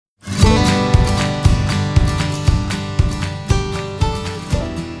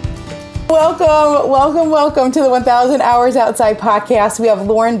Welcome to the 1000 Hours Outside podcast. We have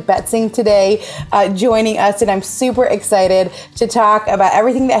Lauren Betzing today joining us, and I'm super excited to talk about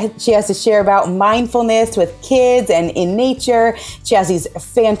everything that she has to share about mindfulness with kids and in nature. She has these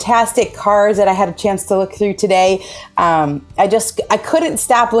fantastic cards that I had a chance to look through today. I couldn't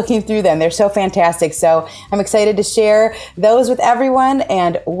stop looking through them. They're so fantastic. So I'm excited to share those with everyone,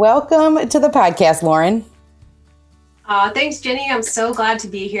 and welcome to the podcast, Lauren. Thanks, Jenny. I'm so glad to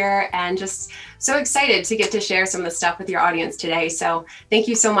be here and just so excited to get to share some of the stuff with your audience today. So thank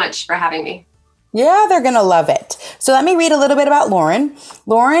you so much for having me. Yeah, they're going to love it. So let me read a little bit about Lauren.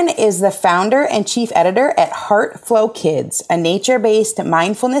 Lauren is the founder and chief editor at Heartflow Kids, a nature-based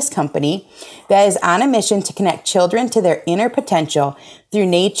mindfulness company that is on a mission to connect children to their inner potential through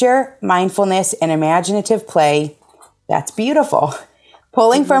nature, mindfulness, and imaginative play. That's beautiful.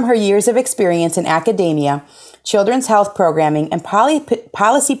 Pulling from her years of experience in academia, children's health programming, and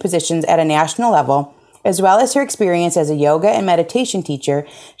policy positions at a national level, as well as her experience as a yoga and meditation teacher,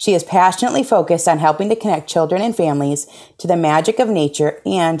 she is passionately focused on helping to connect children and families to the magic of nature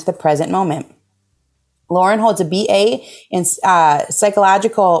and the present moment. Lauren holds a BA in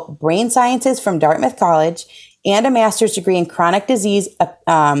psychological brain sciences from Dartmouth College and a master's degree in chronic disease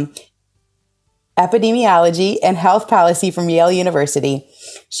epidemiology and health policy from Yale University.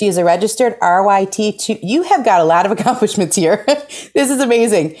 She is a registered RYT2. You have got a lot of accomplishments here. This is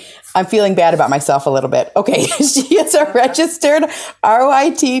amazing. I'm feeling bad about myself a little bit. Okay. She is a registered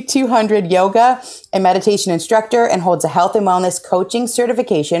RYT 200 yoga and meditation instructor and holds a health and wellness coaching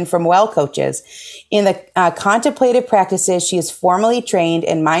certification from Well Coaches. In the contemplative practices, she is formally trained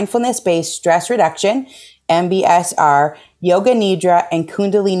in mindfulness-based stress reduction, MBSR, yoga nidra, and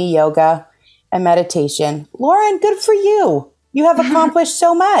Kundalini yoga and meditation. Lauren, good for you. You have accomplished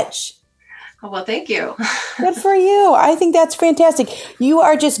so much. Oh, well, thank you. Good for you. I think that's fantastic. You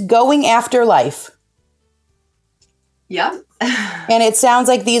are just going after life. Yep. And it sounds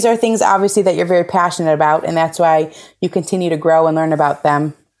like these are things, obviously, that you're very passionate about, and that's why you continue to grow and learn about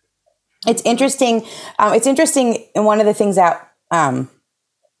them. It's interesting. And one of the things that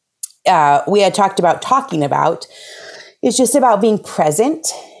we had talked about talking about is just about being present.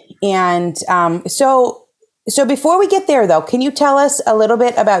 And so before we get there, though, can you tell us a little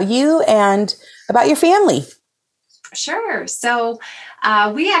bit about you and about your family? Sure. So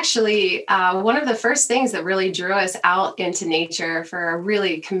we actually, one of the first things that really drew us out into nature for a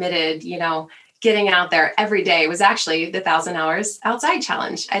really committed, getting out there every day was actually the 1000 Hours Outside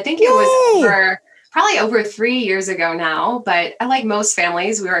Challenge. I think it was probably over 3 years ago now, but like most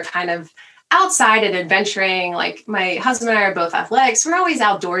families, we were kind of outside and adventuring. Like my husband and I are both athletics. We're always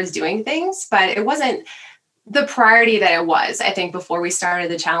outdoors doing things, but it wasn't the priority that it was, I think, before we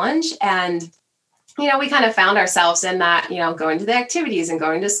started the challenge. And, we kind of found ourselves in that, going to the activities and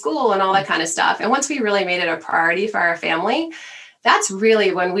going to school and all that kind of stuff. And once we really made it a priority for our family, that's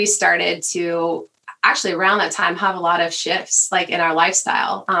really when we started to actually around that time have a lot of shifts like in our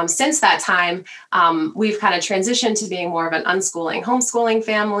lifestyle. Since that time, we've kind of transitioned to being more of an unschooling, homeschooling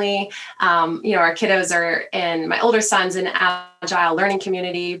family. Our kiddos are in, my older son's in agile learning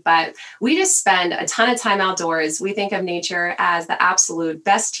community, but we just spend a ton of time outdoors. We think of nature as the absolute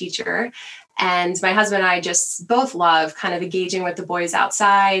best teacher. And my husband and I just both love kind of engaging with the boys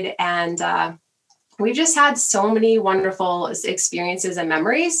outside. And we've just had so many wonderful experiences and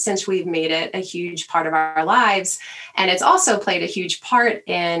memories since we've made it a huge part of our lives. And it's also played a huge part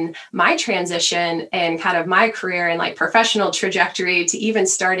in my transition and kind of my career and like professional trajectory to even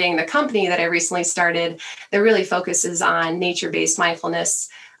starting the company that I recently started that really focuses on nature-based mindfulness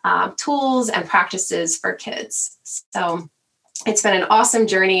tools and practices for kids. So it's been an awesome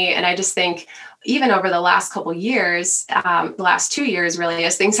journey. And I just think even over the last couple of years, the last 2 years, really,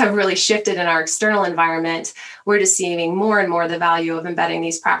 as things have really shifted in our external environment, we're just seeing more and more the value of embedding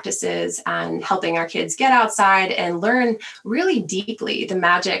these practices and helping our kids get outside and learn really deeply the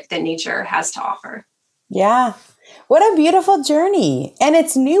magic that nature has to offer. Yeah. What a beautiful journey. And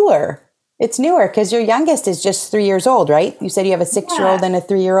it's newer. It's newer because your youngest is just 3 years old, right? You said you have a 6-year-old and a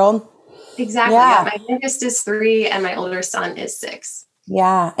 3-year-old. Exactly. Yeah. My youngest is 3 and my older son is 6.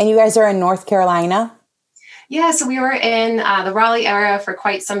 Yeah. And you guys are in North Carolina? Yeah. So we were in the Raleigh area for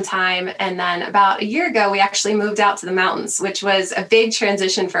quite some time. And then about a year ago, we actually moved out to the mountains, which was a big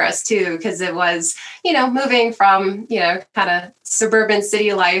transition for us too, because it was, moving from, kind of suburban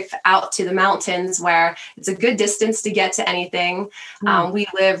city life out to the mountains where it's a good distance to get to anything. We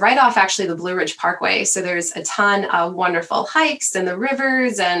live right off actually the Blue Ridge Parkway. So there's a ton of wonderful hikes and the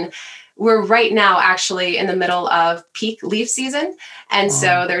rivers, and we're right now actually in the middle of peak leaf season. And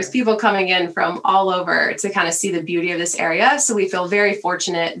so there's people coming in from all over to kind of see the beauty of this area. So we feel very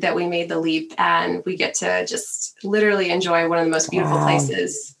fortunate that we made the leap and we get to just literally enjoy one of the most beautiful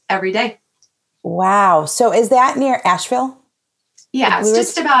places every day. Wow. So is that near Asheville? Yeah, it's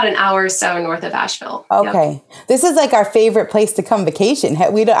just about an hour or so north of Asheville. Okay. Yep. This is like our favorite place to come vacation.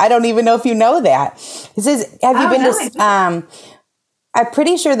 I don't even know if you know that. Have you been to, I'm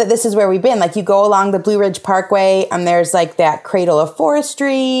pretty sure that this is where we've been. Like you go along the Blue Ridge Parkway and there's like that Cradle of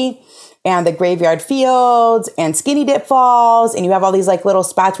Forestry and the Graveyard Fields and Skinny Dip Falls. And you have all these like little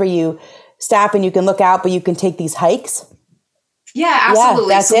spots where you stop and you can look out, but you can take these hikes. Yeah,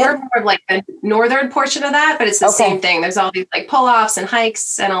 absolutely. Yeah, so we're more of like the northern portion of that, but it's the same thing. There's all these like pull-offs and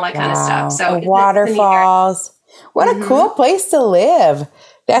hikes and all that kind of stuff. So and waterfalls. What a cool place to live.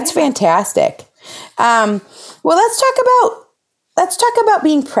 That's fantastic. Well, let's talk about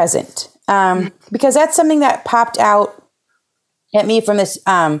being present. Because that's something that popped out at me from this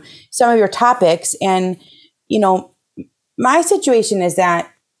some of your topics. And, my situation is that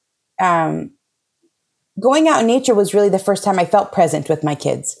going out in nature was really the first time I felt present with my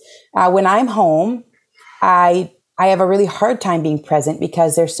kids. When I'm home, I have a really hard time being present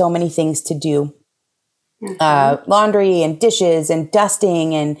because there's so many things to do. Laundry and dishes and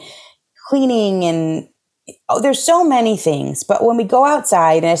dusting and cleaning and there's so many things. But when we go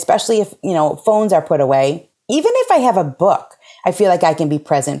outside, and especially if, phones are put away, even if I have a book, I feel like I can be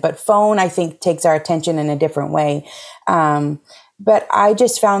present. But phone, I think, takes our attention in a different way. But I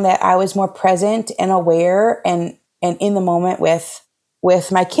just found that I was more present and aware and in the moment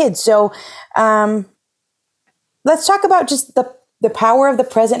with my kids. So let's talk about just the power of the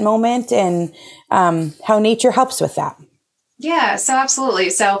present moment and how nature helps with that. Yeah, so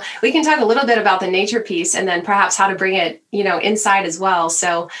absolutely. So we can talk a little bit about the nature piece and then perhaps how to bring it, inside as well.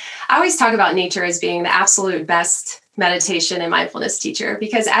 So I always talk about nature as being the absolute best meditation and mindfulness teacher,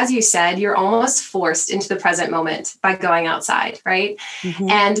 because as you said, you're almost forced into the present moment by going outside, right? Mm-hmm.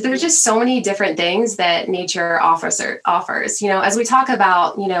 And there's just so many different things that nature offers. As we talk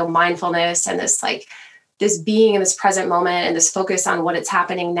about, mindfulness and this being in this present moment and this focus on what it's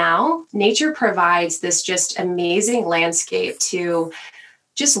happening now, nature provides this just amazing landscape to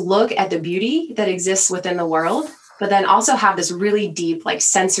just look at the beauty that exists within the world, but then also have this really deep,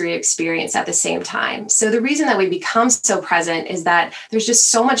 sensory experience at the same time. So the reason that we become so present is that there's just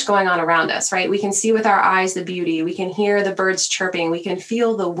so much going on around us, right? We can see with our eyes the beauty, we can hear the birds chirping, we can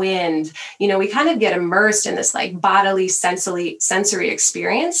feel the wind, we kind of get immersed in this bodily sensory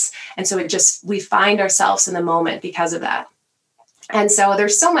experience. And so we find ourselves in the moment because of that. And so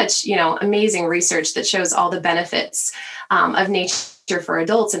there's so much, amazing research that shows all the benefits of nature for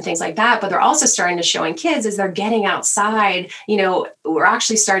adults and things like that, but they're also starting to show in kids as they're getting outside, we're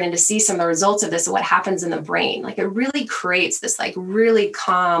actually starting to see some of the results of this and what happens in the brain. It really creates this really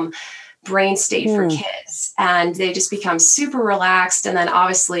calm brain state for kids, and they just become super relaxed. And then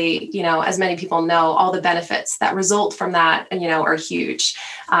obviously, as many people know, all the benefits that result from that, are huge.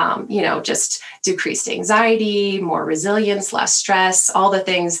 Just decreased anxiety, more resilience, less stress, all the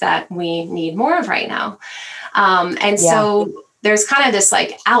things that we need more of right now. So there's kind of this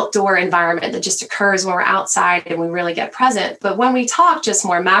outdoor environment that just occurs when we're outside and we really get present. But when we talk just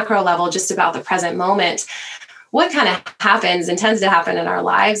more macro level, just about the present moment, what kind of happens and tends to happen in our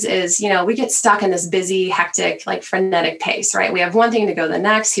lives is, we get stuck in this busy, hectic, frenetic pace, right? We have one thing to go to the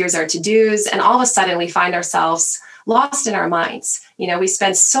next. Here's our to-dos. And all of a sudden we find ourselves lost in our minds. We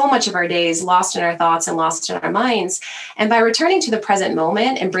spend so much of our days lost in our thoughts and lost in our minds. And by returning to the present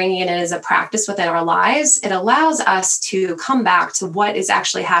moment and bringing it in as a practice within our lives, it allows us to come back to what is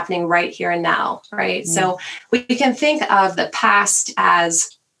actually happening right here and now, right? Mm-hmm. So we can think of the past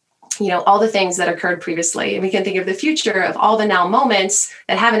as all the things that occurred previously. And we can think of the future of all the now moments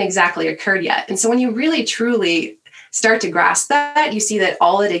that haven't exactly occurred yet. And so when you really, truly start to grasp that, you see that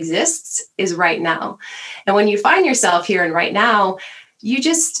all that exists is right now. And when you find yourself here and right now, you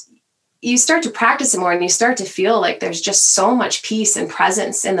start to practice it more and you start to feel like there's just so much peace and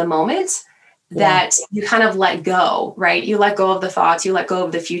presence in the moment that you kind of let go, right? You let go of the thoughts, you let go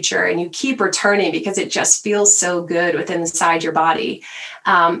of the future, and you keep returning because it just feels so good within inside your body.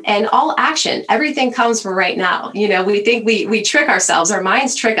 And all action, everything comes from right now. We think we trick ourselves, our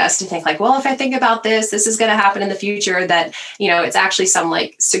minds trick us to think well, if I think about this is going to happen in the future, that, it's actually some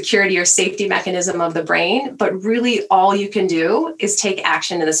security or safety mechanism of the brain. But really all you can do is take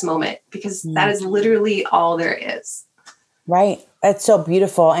action in this moment, because that is literally all there is. Right. That's so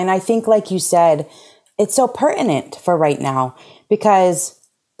beautiful. And I think, like you said, it's so pertinent for right now, because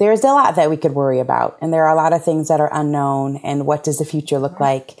there's a lot that we could worry about. And there are a lot of things that are unknown. And what does the future look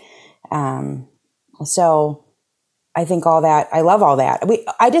like? So I think all that, I love all that.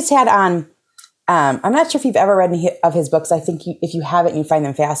 I just had on, I'm not sure if you've ever read any of his books. I think if you haven't, you find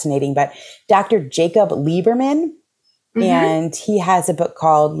them fascinating, but Dr. Jacob Lieberman, and he has a book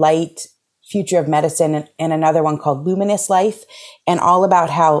called Light, Future of Medicine, and another one called Luminous Life, and all about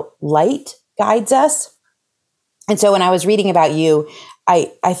how light guides us. And so when I was reading about you,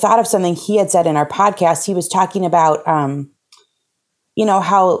 I thought of something he had said in our podcast. He was talking about, how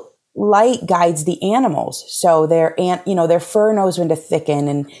light guides the animals. So their fur knows when to thicken.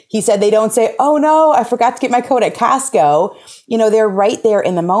 And he said they don't say, "Oh no, I forgot to get my coat at Costco." They're right there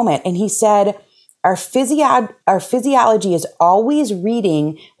in the moment. And he said, our physiology is always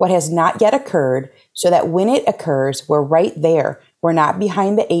reading what has not yet occurred, so that when it occurs, we're right there. We're not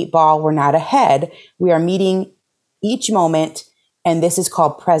behind the 8 ball. We're not ahead. We are meeting each moment. And this is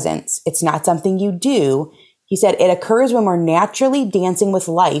called presence. It's not something you do. He said it occurs when we're naturally dancing with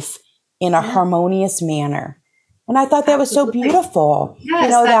life in a harmonious manner. And I thought that was so beautiful.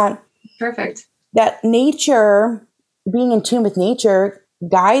 Yes, that perfect. That nature, being in tune with nature,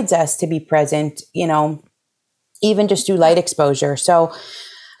 guides us to be present, even just through light exposure. So,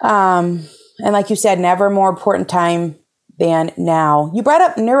 and like you said, never more important time than now. You brought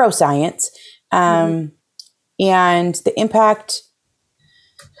up neuroscience, and the impact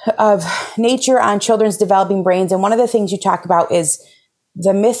of nature on children's developing brains. And one of the things you talk about is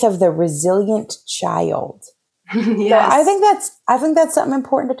the myth of the resilient child. Yes. So I think that's something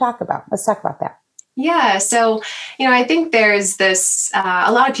important to talk about. Let's talk about that. Yeah. So, I think there's this,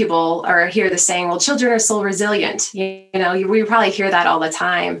 a lot of people hear the saying, well, children are so resilient. We probably hear that all the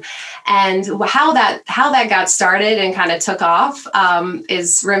time. And how that got started and kind of took off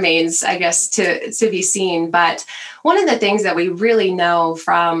remains, I guess, to be seen. But one of the things that we really know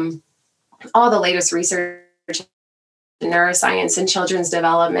from all the latest research neuroscience and children's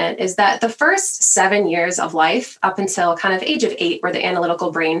development is that the first 7 years of life, up until kind of age of 8, where the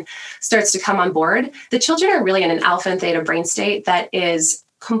analytical brain starts to come on board, the children are really in an alpha and theta brain state that is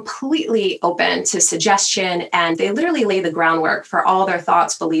completely open to suggestion, and they literally lay the groundwork for all their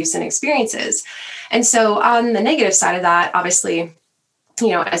thoughts, beliefs, and experiences. And so on the negative side of that, obviously,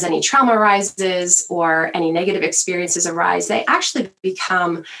 as any trauma arises or any negative experiences arise, they actually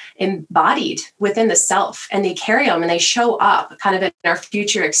become embodied within the self, and they carry them and they show up kind of in our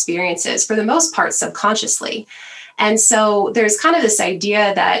future experiences, for the most part, subconsciously. And so there's kind of this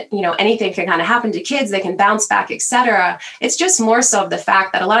idea that, anything can kind of happen to kids, they can bounce back, et cetera. It's just more so of the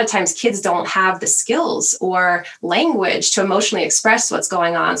fact that a lot of times kids don't have the skills or language to emotionally express what's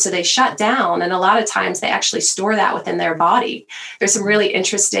going on. So they shut down. And a lot of times they actually store that within their body. There's some really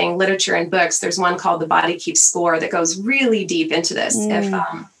interesting literature and books. There's one called The Body Keeps Score that goes really deep into this. If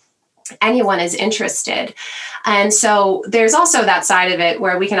anyone is interested. And so there's also that side of it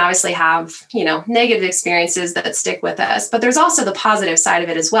where we can obviously have, negative experiences that stick with us, but there's also the positive side of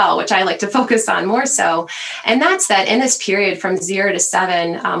it as well, which I like to focus on more so. And that's that in this period from 0 to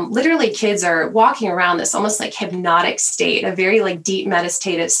 7, literally kids are walking around this almost like hypnotic state, a very like deep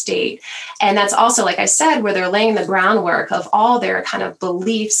meditative state. And that's also, like I said, where they're laying the groundwork of all their kind of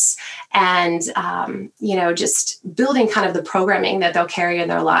beliefs and, just building kind of the programming that they'll carry in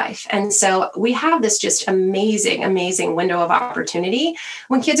their life. And so we have this just amazing window of opportunity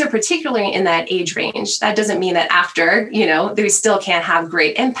when kids are particularly in that age range. That doesn't mean that after, they still can't have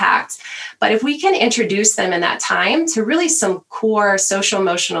great impact. But if we can introduce them in that time to really some core social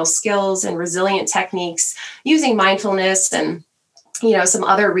emotional skills and resilient techniques using mindfulness and some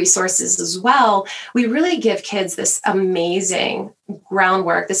other resources as well, we really give kids this amazing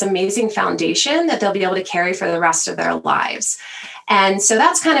groundwork, this amazing foundation that they'll be able to carry for the rest of their lives. And so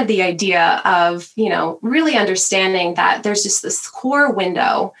that's kind of the idea of, really understanding that there's just this core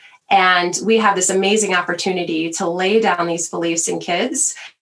window, and we have this amazing opportunity to lay down these beliefs in kids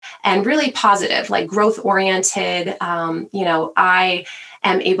and really positive, like growth oriented. I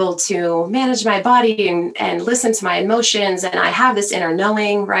am able to manage my body and listen to my emotions. And I have this inner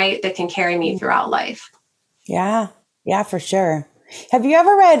knowing, right, that can carry me throughout life. Yeah, for sure. Have you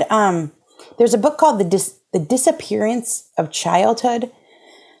ever read, there's a book called The Disappearance of Childhood.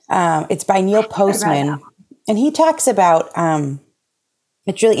 It's by Neil Postman. And he talks about,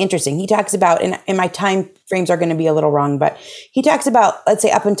 it's really interesting. He talks about, and my time frames are going to be a little wrong, but he talks about, let's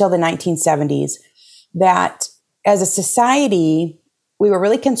say up until the 1970s, that as a society, we were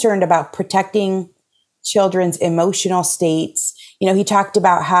really concerned about protecting children's emotional states. He talked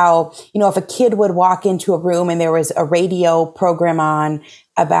about how, if a kid would walk into a room and there was a radio program on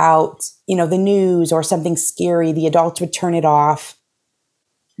about, the news or something scary, the adults would turn it off.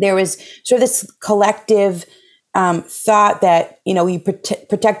 There was sort of this collective thought that, we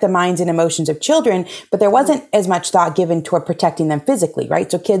protect the minds and emotions of children, but there wasn't as much thought given toward protecting them physically,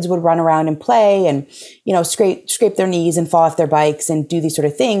 right? So kids would run around and play and, scrape their knees and fall off their bikes and do these sort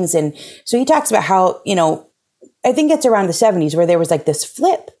of things. And so he talks about how, I think it's around the 70s where there was like this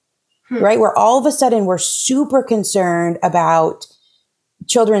flip, right? Where all of a sudden we're super concerned about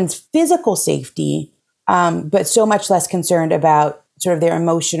children's physical safety, but so much less concerned about sort of their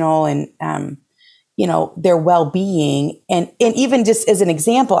emotional and, their well-being. And even just as an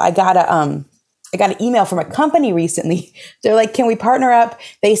example, I got an email from a company recently. They're like, can we partner up?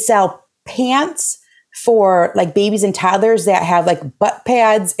 They sell pants for like babies and toddlers that have like butt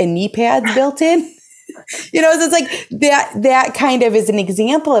pads and knee pads built in. So it's like that kind of is an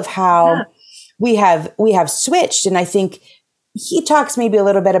example of how we have switched. And I think he talks maybe a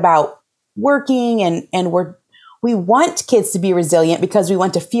little bit about working and we want kids to be resilient because we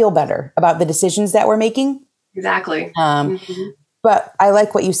want to feel better about the decisions that we're making. Exactly. But I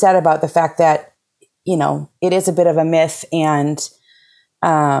like what you said about the fact that, it is a bit of a myth and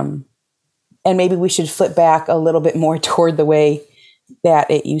maybe we should flip back a little bit more toward the way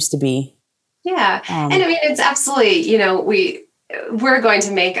that it used to be. Yeah. And I mean, it's absolutely, we're going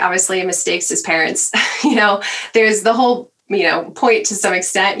to make obviously mistakes as parents. There's the whole, point to some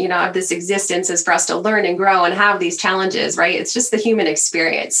extent, of this existence is for us to learn and grow and have these challenges, right? It's just the human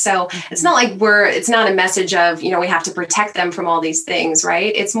experience. So it's not like it's not a message of, we have to protect them from all these things,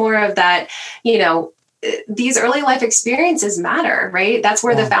 right? It's more of that, these early life experiences matter, right? That's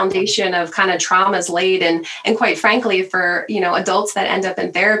where the foundation of kind of trauma is laid. And quite frankly, for, adults that end up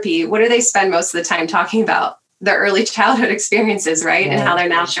in therapy, what do they spend most of the time talking about? Their early childhood experiences, right? And how they're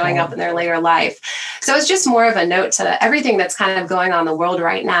now showing up in their later life. So it's just more of a note to everything that's kind of going on in the world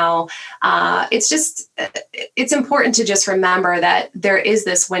right now. It's important to just remember that there is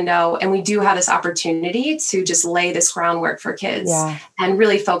this window and we do have this opportunity to just lay this groundwork for kids and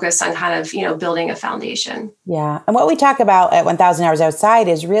really focus on kind of, building a foundation. Yeah. And what we talk about at 1000 Hours Outside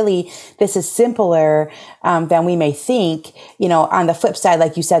is really, this is simpler than we may think. On the flip side,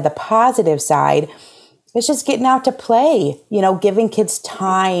 like you said, the positive side, it's just getting out to play, giving kids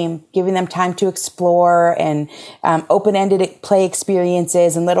time, giving them time to explore and open-ended play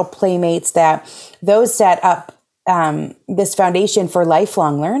experiences and little playmates those set up this foundation for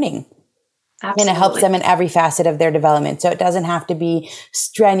lifelong learning. Absolutely. And it helps them in every facet of their development. So it doesn't have to be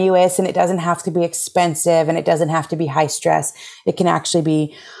strenuous and it doesn't have to be expensive and it doesn't have to be high stress. It can actually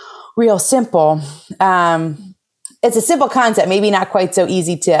be real simple. It's a simple concept, maybe not quite so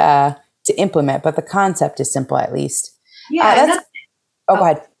easy to implement, but the concept is simple at least. Yeah. Go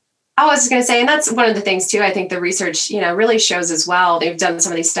ahead. I was just going to say, and that's one of the things too, I think the research, really shows as well. They've done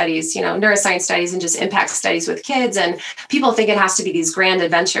some of these studies, neuroscience studies and just impact studies with kids. And people think it has to be these grand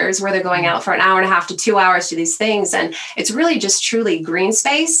adventures where they're going out for an hour and a half to 2 hours to these things. And it's really just truly green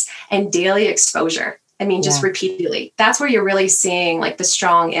space and daily exposure. I mean, just repeatedly. That's where you're really seeing like the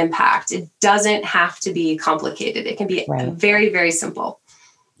strong impact. It doesn't have to be complicated. It can be very, very simple.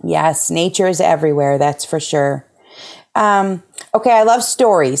 Yes, nature is everywhere. That's for sure. Okay, I love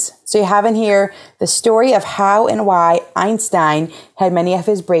stories. So you have in here the story of how and why Einstein had many of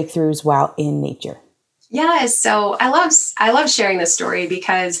his breakthroughs while in nature. Yes, so I love sharing this story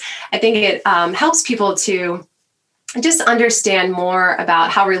because I think it helps people to just understand more about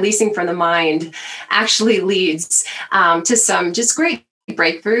how releasing from the mind actually leads to some just great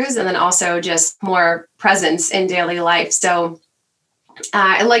breakthroughs and then also just more presence in daily life. So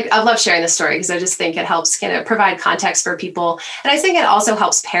I love sharing this story because I just think it helps kind of provide context for people. And I think it also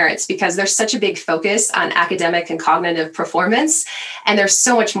helps parents because there's such a big focus on academic and cognitive performance. And there's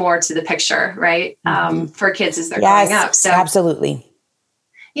so much more to the picture, right? For kids as they're growing up. So absolutely.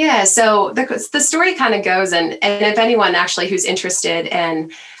 Yeah. So the story kind of goes, and if anyone actually who's interested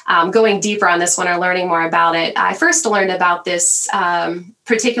in going deeper on this one or learning more about it, I first learned about this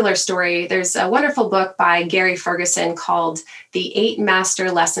particular story. There's a wonderful book by Gary Ferguson called The 8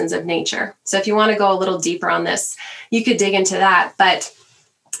 Master Lessons of Nature. So if you want to go a little deeper on this, you could dig into that. But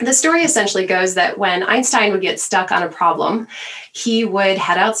the story essentially goes that when Einstein would get stuck on a problem, he would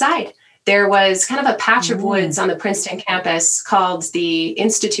head outside. There was kind of a patch of woods on the Princeton campus called the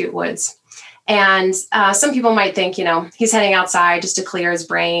Institute Woods. And some people might think, he's heading outside just to clear his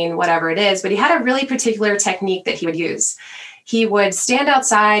brain, whatever it is. But he had a really particular technique that he would use. He would stand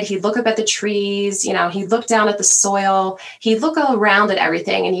outside. He'd look up at the trees. He'd look down at the soil. He'd look around at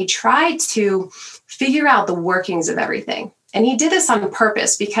everything. And he tried to figure out the workings of everything. And he did this on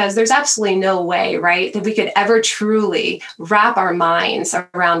purpose because there's absolutely no way, right, that we could ever truly wrap our minds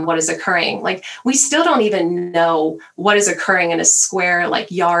around what is occurring. Like, we still don't even know what is occurring in a square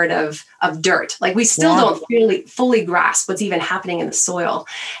like yard of dirt. Like, we still don't really fully grasp what's even happening in the soil.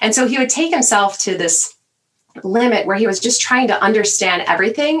 And so he would take himself to this limit where he was just trying to understand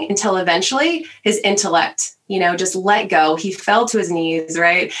everything until eventually his intellect, just let go. He fell to his knees,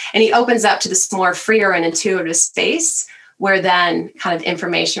 right? And he opens up to this more freer and intuitive space where then kind of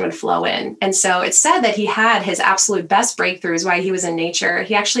information would flow in. And so it's said that he had his absolute best breakthroughs while he was in nature.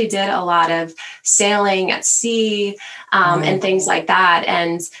 He actually did a lot of sailing at sea and things like that.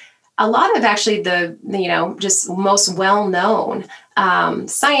 And a lot of actually the just most well-known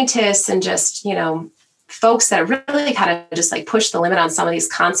scientists and just, folks that really kind of just like push the limit on some of these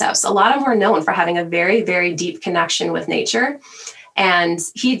concepts. A lot of them were known for having a very, very deep connection with nature. And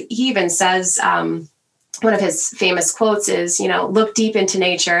he even says, one of his famous quotes is, look deep into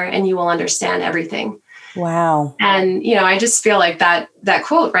nature and you will understand everything. Wow. And, I just feel like that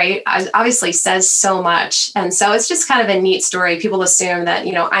quote, right, obviously says so much. And so it's just kind of a neat story. People assume that,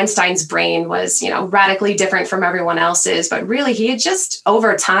 Einstein's brain was, radically different from everyone else's, but really he had just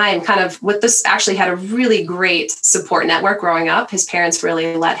over time kind of with this actually had a really great support network growing up. His parents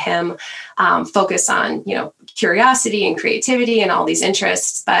really let him focus on, curiosity and creativity and all these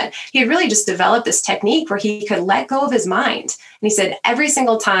interests. But he had really just developed this technique where he could let go of his mind. And he said every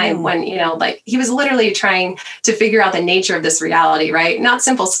single time when, he was literally trying to figure out the nature of this reality, right? Not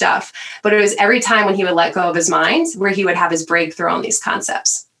simple stuff, but it was every time when he would let go of his mind where he would have his breakthrough on these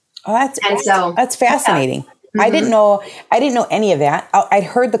concepts. Oh, that's fascinating. Yeah. Mm-hmm. I didn't know any of that. I'd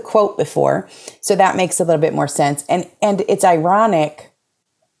heard the quote before, so that makes a little bit more sense. And it's ironic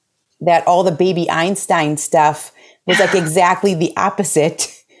that all the baby Einstein stuff was like exactly the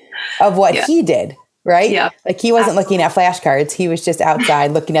opposite of what he did, right? Yeah. Like he wasn't looking at flashcards. He was just outside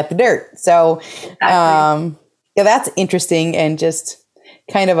looking at the dirt. So, that's interesting and just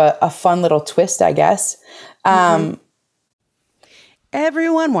kind of a fun little twist, I guess.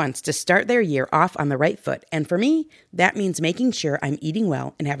 Everyone wants to start their year off on the right foot. And for me, that means making sure I'm eating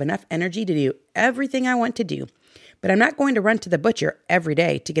well and have enough energy to do everything I want to do. But I'm not going to run to the butcher every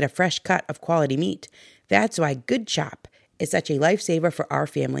day to get a fresh cut of quality meat. That's why Good Chop is such a lifesaver for our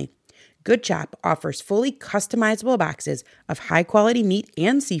family. Good Chop offers fully customizable boxes of high-quality meat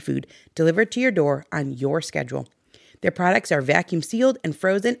and seafood delivered to your door on your schedule. Their products are vacuum sealed and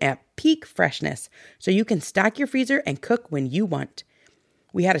frozen at peak freshness, so you can stock your freezer and cook when you want.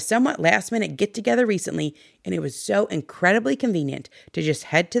 We had a somewhat last-minute get-together recently, and it was so incredibly convenient to just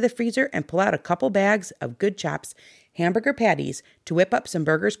head to the freezer and pull out a couple bags of Good Chop's hamburger patties to whip up some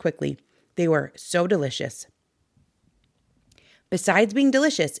burgers quickly. They were so delicious. Besides being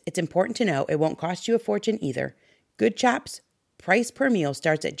delicious, it's important to know it won't cost you a fortune either. Good Chop's price per meal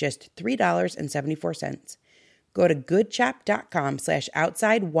starts at just $3.74. Go to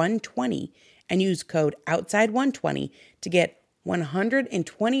goodchop.com/outside120 and use code outside120 to get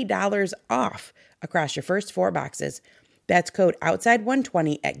 $120 off across your first 4 boxes. That's code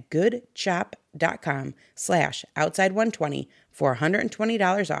outside120 at goodchop.com/outside120 for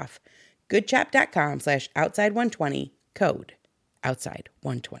 $120 off. goodchop.com/outside120, code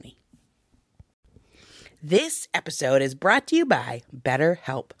outside120. This episode is brought to you by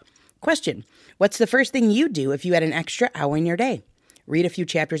BetterHelp. Question: what's the first thing you do if you had an extra hour in your day? Read a few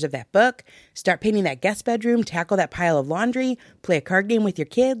chapters of that book, start painting that guest bedroom, tackle that pile of laundry, play a card game with your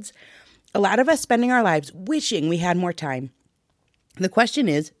kids. A lot of us spending our lives wishing we had more time. The question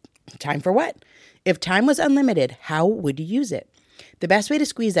is, time for what? If time was unlimited, how would you use it? The best way to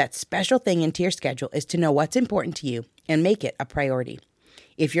squeeze that special thing into your schedule is to know what's important to you and make it a priority.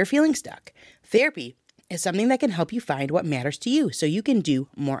 If you're feeling stuck, therapy is something that can help you find what matters to you so you can do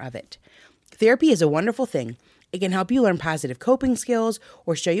more of it. Therapy is a wonderful thing. It can help you learn positive coping skills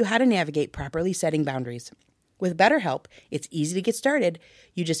or show you how to navigate properly setting boundaries. With BetterHelp, it's easy to get started.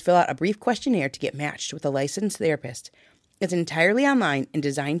 You just fill out a brief questionnaire to get matched with a licensed therapist. It's entirely online and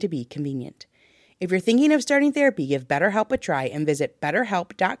designed to be convenient. If you're thinking of starting therapy, give BetterHelp a try and visit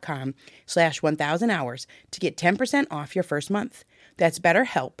betterhelp.com/1000hours to get 10% off your first month. That's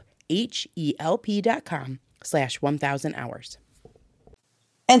BetterHelp, HELP.com/1000hours.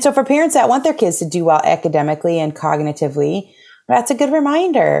 And so for parents that want their kids to do well academically and cognitively, that's a good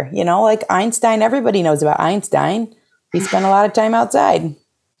reminder. Like Einstein, everybody knows about Einstein. He spent a lot of time outside.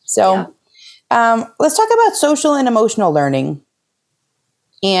 So let's talk about social and emotional learning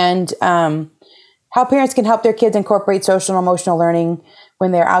and how parents can help their kids incorporate social and emotional learning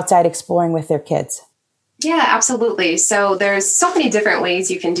when they're outside exploring with their kids. Yeah, absolutely. So there's so many different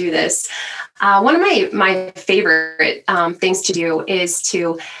ways you can do this. One of my favorite things to do is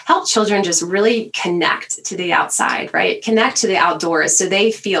to help children just really connect to the outside, right? Connect to the outdoors so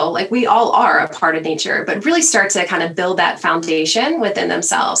they feel like we all are a part of nature, but really start to kind of build that foundation within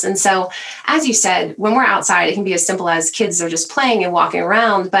themselves. And so, as you said, when we're outside, it can be as simple as kids are just playing and walking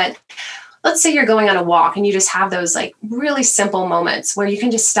around, but let's say you're going on a walk and you just have those like really simple moments where you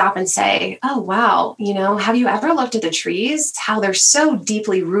can just stop and say, oh, wow, have you ever looked at the trees, how they're so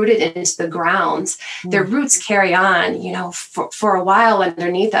deeply rooted into the ground? Their roots carry on, for a while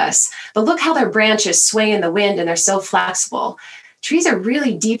underneath us. But look how their branches sway in the wind and they're so flexible. Trees are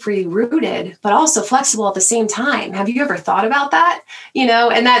really deeply rooted, but also flexible at the same time. Have you ever thought about that?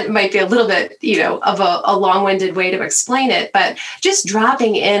 And that might be a little bit, of a long-winded way to explain it, but just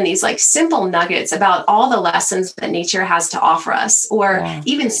dropping in these like simple nuggets about all the lessons that nature has to offer us, or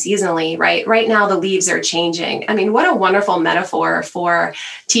even seasonally, right? Right now, the leaves are changing. I mean, what a wonderful metaphor for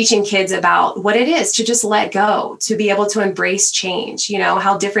teaching kids about what it is to just let go, to be able to embrace change,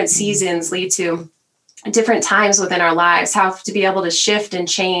 how different seasons lead to different times within our lives, how to be able to shift and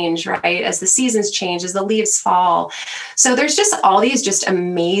change, right? As the seasons change, as the leaves fall. So there's just all these just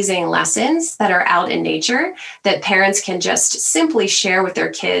amazing lessons that are out in nature that parents can just simply share with their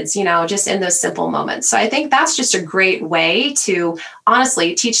kids, just in those simple moments. So I think that's just a great way to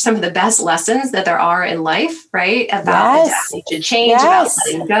honestly teach some of the best lessons that there are in life, right? About adapting to change, about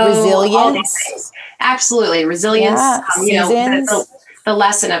letting go, resilience. all these things. Absolutely. Resilience, the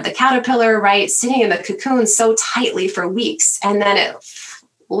lesson of the caterpillar, right? Sitting in the cocoon so tightly for weeks, and then it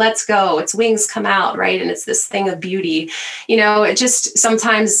lets go, its wings come out, right? And it's this thing of beauty. It just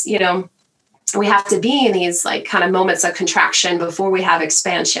sometimes, we have to be in these like kind of moments of contraction before we have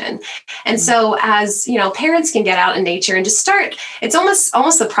expansion. And so as, parents can get out in nature and just start, it's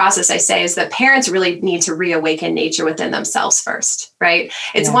almost the process I say is that parents really need to reawaken nature within themselves first, right?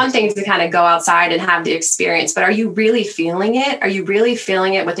 It's one thing to kind of go outside and have the experience, but are you really feeling it? Are you really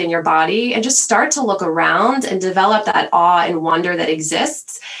feeling it within your body? And just start to look around and develop that awe and wonder that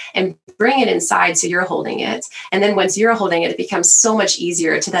exists and bring it inside so you're holding it. And then once you're holding it, it becomes so much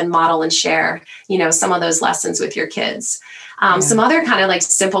easier to then model and share, some of those lessons with your kids. Some other kind of like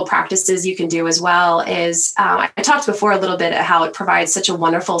simple practices you can do as well is, I talked before a little bit about how it provides such a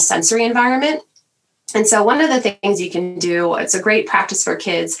wonderful sensory environment. And so one of the things you can do, it's a great practice for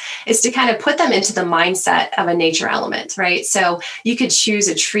kids, is to kind of put them into the mindset of a nature element, right? So you could choose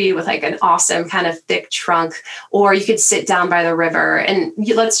a tree with like an awesome kind of thick trunk, or you could sit down by the river. And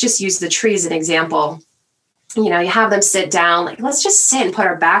let's just use the tree as an example. You have them sit down, like, let's just sit and put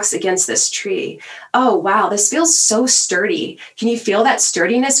our backs against this tree. Oh, wow, this feels so sturdy. Can you feel that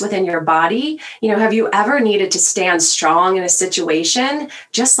sturdiness within your body? Have you ever needed to stand strong in a situation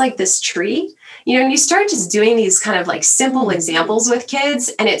just like this tree? And you start just doing these kind of like simple examples with kids,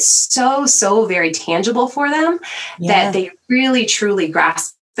 and it's so very tangible for them that they really, truly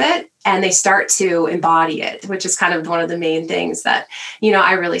grasp it and they start to embody it, which is kind of one of the main things that,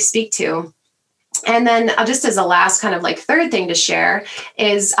 I really speak to. And then just as a last kind of like third thing to share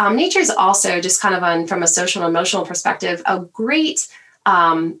is nature is also just kind of from a social and emotional perspective, a great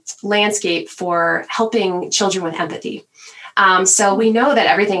landscape for helping children with empathy. So we know that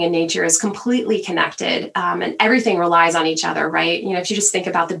everything in nature is completely connected and everything relies on each other, right? If you just think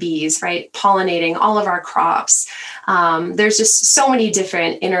about the bees, right, pollinating all of our crops, there's just so many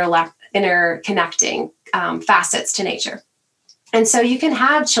different interconnecting facets to nature. And so you can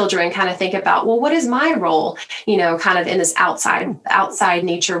have children kind of think about, well, what is my role, kind of in this outside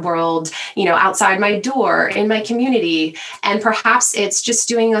nature world, outside my door, in my community. And perhaps it's just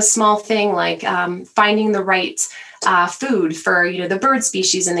doing a small thing like finding the right food for, the bird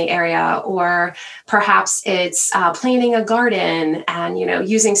species in the area, or perhaps it's planting a garden and,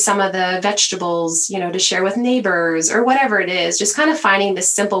 using some of the vegetables, to share with neighbors or whatever it is, just kind of finding the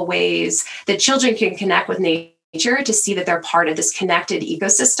simple ways that children can connect with nature to see that they're part of this connected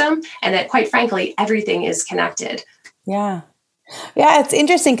ecosystem and that, quite frankly, everything is connected. Yeah. Yeah, it's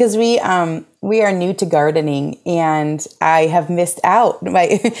interesting because we are new to gardening, and I have missed out. Not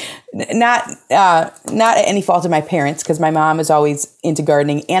at any fault of my parents, because my mom is always into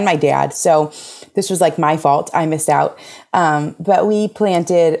gardening, and my dad. So this was like my fault. I missed out. But we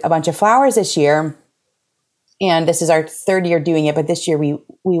planted a bunch of flowers this year, and this is our third year doing it. But this year we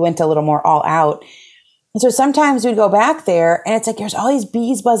went a little more all out. And so sometimes we'd go back there and it's like, there's all these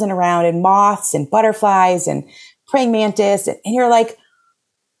bees buzzing around and moths and butterflies and praying mantis. And you're like,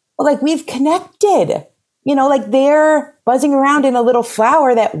 well, like we've connected, like they're buzzing around in a little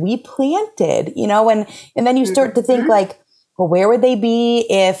flower that we planted, and then you start to think like, well, where would they be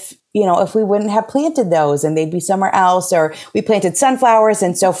if, if we wouldn't have planted those, and they'd be somewhere else, or we planted sunflowers.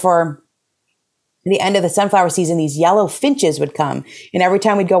 And so for the end of the sunflower season, these yellow finches would come. And every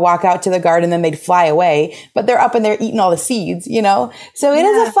time we'd go walk out to the garden, then they'd fly away, but they're up and they're eating all the seeds, So it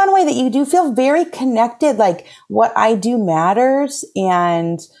is a fun way that you do feel very connected. Like what I do matters,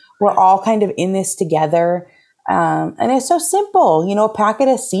 and we're all kind of in this together. And it's so simple. A packet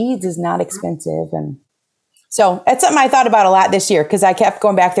of seeds is not expensive. And so that's something I thought about a lot this year, because I kept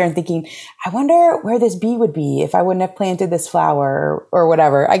going back there and thinking, I wonder where this bee would be if I wouldn't have planted this flower or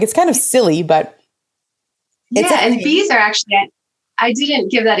whatever. Like, it's kind of silly, but and bees are actually, I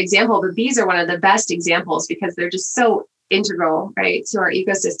didn't give that example, but bees are one of the best examples because they're just so integral, right, to our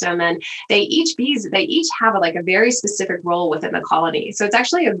ecosystem. And they each have a very specific role within the colony. So it's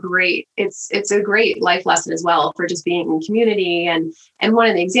actually it's a great life lesson as well for just being in community. And one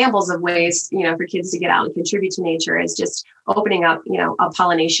of the examples of ways, for kids to get out and contribute to nature is just opening up, a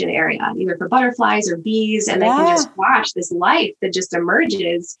pollination area, either for butterflies or bees. And they can just watch this life that just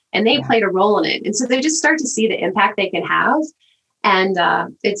emerges, and they played a role in it. And so they just start to see the impact they can have. And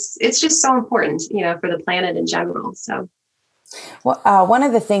it's just so important, for the planet in general. So. Well, one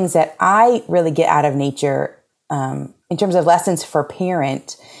of the things that I really get out of nature, in terms of lessons for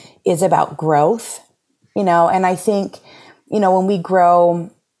parent, is about growth, and I think, when we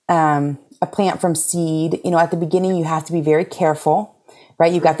grow a plant from seed, at the beginning, you have to be very careful,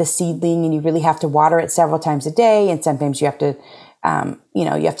 right? You've got the seedling, and you really have to water it several times a day. And sometimes you have to,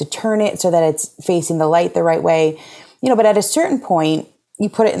 you have to turn it so that it's facing the light the right way, but at a certain point, you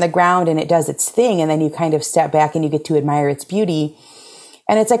put it in the ground and it does its thing. And then you kind of step back and you get to admire its beauty.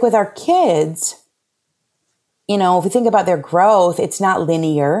 And it's like with our kids, if we think about their growth, it's not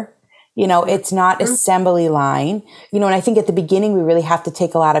linear, it's not assembly line, and I think at the beginning, we really have to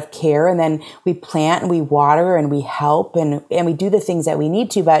take a lot of care, and then we plant and we water and we help and we do the things that we need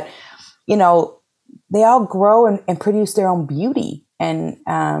to, but, they all grow and produce their own beauty and,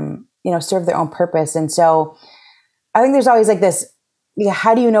 serve their own purpose. And so I think there's always like this,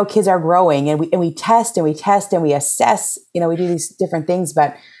 how do you know kids are growing? And we test and we assess, we do these different things,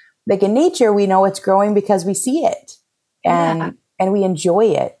 but like in nature, we know it's growing because we see it and we enjoy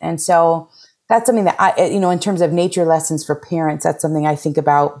it. And so that's something that I, in terms of nature lessons for parents, that's something I think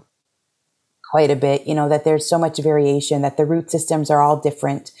about quite a bit, that there's so much variation, that the root systems are all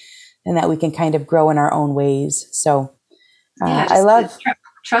different, and that we can kind of grow in our own ways. So I love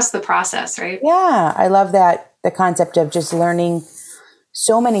trust the process, right? Yeah. I love that, the concept of just learning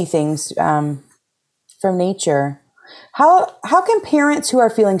so many things from nature. How can parents who are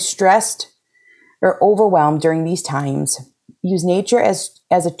feeling stressed or overwhelmed during these times use nature as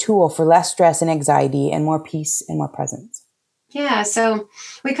a tool for less stress and anxiety and more peace and more presence? Yeah, so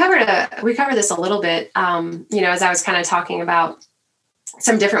we covered this a little bit, as I was kind of talking about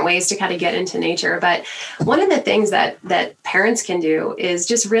some different ways to kind of get into nature. But one of the things that parents can do is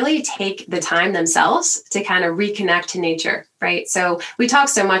just really take the time themselves to kind of reconnect to nature, right? So we talk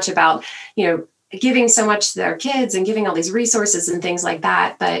so much about, giving so much to their kids and giving all these resources and things like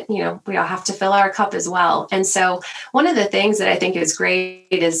that. But, we all have to fill our cup as well. And so one of the things that I think is great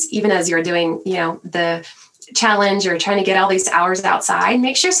is, even as you're doing, the challenge or trying to get all these hours outside,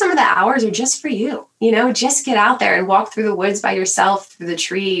 make sure some of the hours are just for you, just get out there and walk through the woods by yourself, through the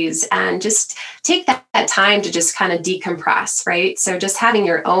trees, and just take that time to just kind of decompress, right? So just having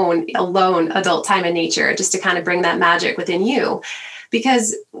your own alone adult time in nature, just to kind of bring that magic within you.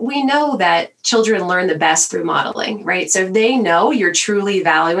 Because we know that children learn the best through modeling, right? So if they know you're truly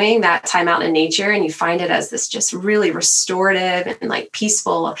valuing that time out in nature and you find it as this just really restorative and like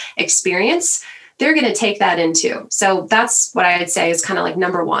peaceful experience, they're going to take that into. So that's what I'd say is kind of like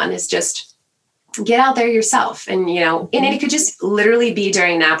number one, is just get out there yourself. And, and it could just literally be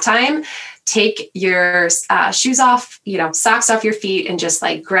during nap time. Take your shoes off, socks off your feet, and just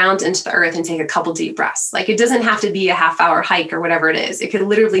like ground into the earth and take a couple deep breaths. Like, it doesn't have to be a half-hour hike or whatever it is. It could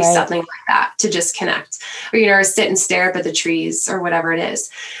literally be something like that to just connect, or, sit and stare up at the trees or whatever it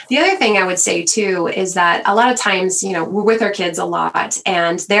is. The other thing I would say too, is that a lot of times, we're with our kids a lot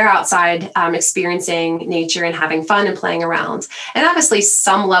and they're outside experiencing nature and having fun and playing around. And obviously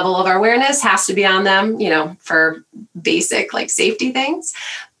some level of our awareness has to be on them, for basic like safety things.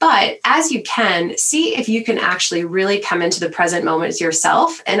 But as you can, see if you can actually really come into the present moment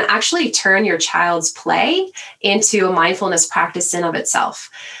yourself and actually turn your child's play into a mindfulness practice in of itself.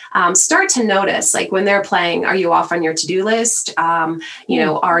 start to notice, like when they're playing, are you off on your to-do list?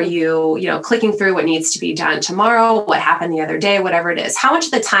 Are you, clicking through what needs to be done tomorrow, what happened the other day, whatever it is, how much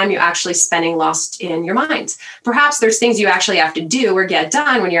of the time you're actually spending lost in your mind. Perhaps there's things you actually have to do or get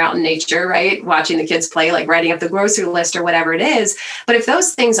done when you're out in nature, right? Watching the kids play, like writing up the grocery list or whatever it is. But if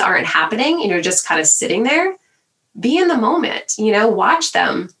those things aren't happening and you're just kind of sitting there, be in the moment, watch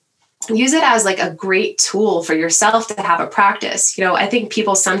them. Use it as like a great tool for yourself to have a practice. I think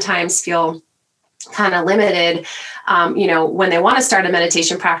people sometimes feel kind of limited, when they want to start a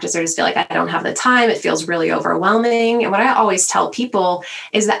meditation practice, or just feel like I don't have the time. It feels really overwhelming. And what I always tell people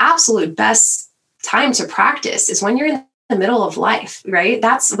is the absolute best time to practice is when you're in the middle of life, right?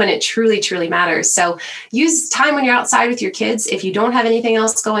 That's when it truly, truly matters. So use time when you're outside with your kids. If you don't have anything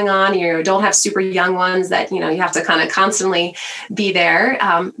else going on, you don't have super young ones that, you have to kind of constantly be there,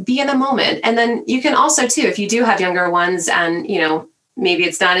 be in the moment. And then you can also too, if you do have younger ones and, maybe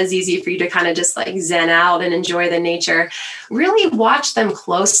it's not as easy for you to kind of just like zen out and enjoy the nature, really watch them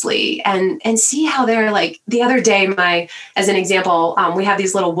closely and see how they're like. The other day, as an example, we have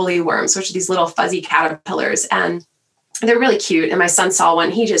these little woolly worms, which are these little fuzzy caterpillars, and they're really cute. And my son saw one.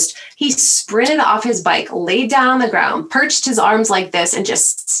 He sprinted off his bike, laid down on the ground, perched his arms like this, and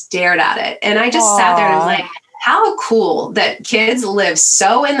just stared at it. And I just sat there and was like, how cool that kids live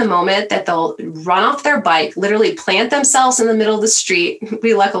so in the moment that they'll run off their bike, literally plant themselves in the middle of the street.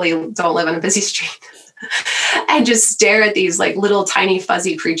 We luckily don't live on a busy street. And just stare at these like little tiny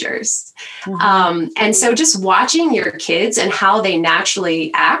fuzzy creatures. Mm-hmm. And so just watching your kids and how they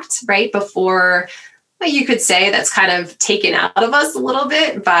naturally act right before, you could say, that's kind of taken out of us a little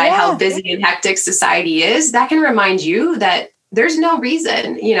bit by how busy and hectic society is, that can remind you that there's no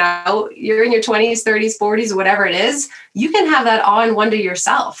reason, you're in your 20s, 30s, 40s, whatever it is, you can have that awe and wonder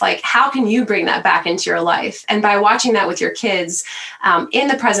yourself. Like, how can you bring that back into your life? And by watching that with your kids in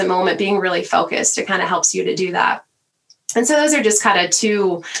the present moment, being really focused, it kind of helps you to do that. And so those are just kind of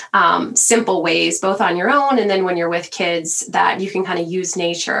two simple ways, both on your own and then when you're with kids, that you can kind of use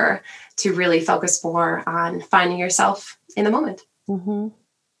nature to really focus more on finding yourself in the moment. Mm-hmm.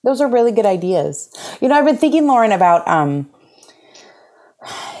 Those are really good ideas. I've been thinking, Lauren, about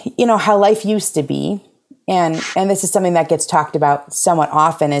how life used to be. And this is something that gets talked about somewhat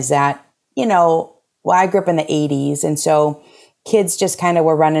often, is that, I grew up in the 80s. And so kids just kind of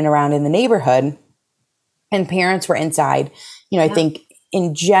were running around in the neighborhood and parents were inside. I think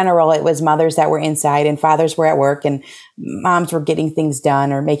in general, it was mothers that were inside and fathers were at work and moms were getting things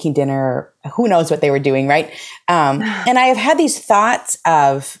done or making dinner, or who knows what they were doing. Right. And I have had these thoughts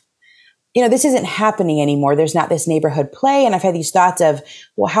of, this isn't happening anymore. There's not this neighborhood play. And I've had these thoughts of,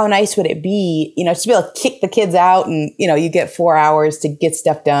 well, how nice would it be, to be able to kick the kids out and, you get 4 hours to get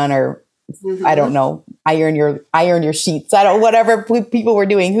stuff done, or I don't know, iron your sheets. I don't, whatever people were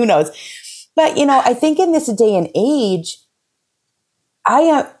doing, who knows? But, I think in this day and age,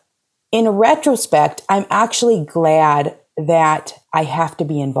 in retrospect, I'm actually glad that I have to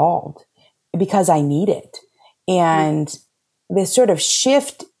be involved because I need it. And this sort of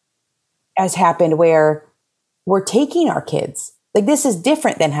shift has happened where we're taking our kids. Like, this is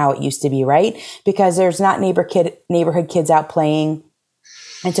different than how it used to be, right? Because there's not neighborhood kids out playing.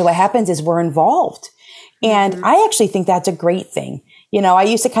 And so what happens is we're involved. And I actually think that's a great thing. I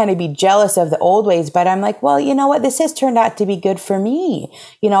used to kind of be jealous of the old ways, but I'm like, well, you know what? This has turned out to be good for me,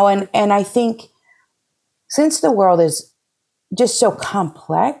 and I think since the world is just so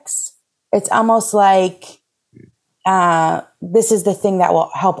complex, it's almost like this is the thing that will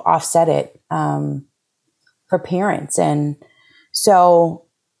help offset it for parents. And so,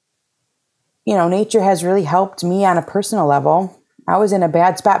 nature has really helped me on a personal level. I was in a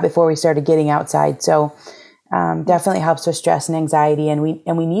bad spot before we started getting outside. So definitely helps with stress and anxiety, and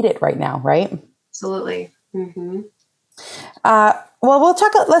we need it right now, right? Absolutely. Mm-hmm. Well, let's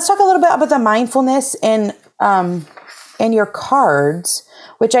talk a little bit about the mindfulness in your cards,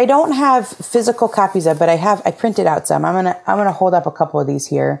 which I don't have physical copies of, but I printed out some. I'm gonna hold up a couple of these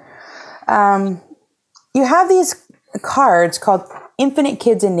here. You have these cards called Infinite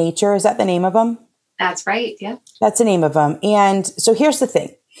Kids in Nature. Is that the name of them? That's right. Yeah. That's the name of them. And so here's the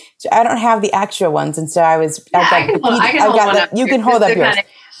thing. So I don't have the extra ones. And so you can hold up yours.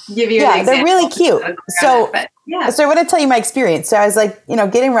 They're really cute. So I want to tell you my experience. So I was like,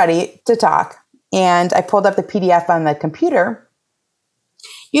 getting ready to talk, and I pulled up the PDF on the computer.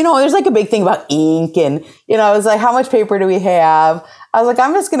 There's like a big thing about ink, and, I was like, how much paper do we have? I was like,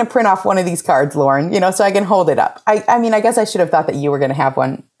 I'm just going to print off one of these cards, Lauren, so I can hold it up. I mean, I guess I should have thought that you were going to have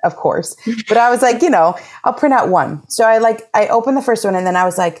one, of course, but I was like, I'll print out one. So I opened the first one, and then I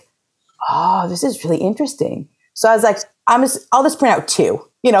was like, oh, this is really interesting. So I was like, I'll just print out 2,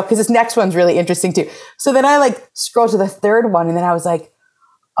 because this next one's really interesting too. So then I like scrolled to the third one and then I was like,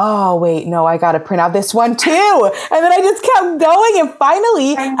 oh, wait, no, I got to print out this one too. And then I just kept going. And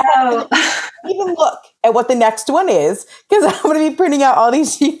finally, I didn't even look at what the next one is because I'm going to be printing out all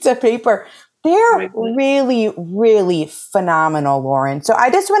these sheets of paper. They're really, really phenomenal, Lauren. So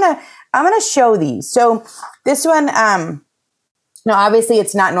I'm going to show these. So this one, obviously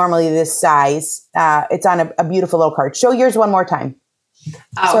it's not normally this size. It's on a beautiful little card. Show yours one more time.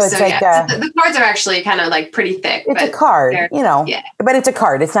 Oh, so the cards are actually kind of like pretty thick. It's a card, but it's a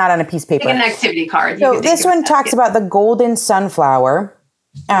card. It's not on a piece of paper. Like an activity card. So this one talks about the golden sunflower.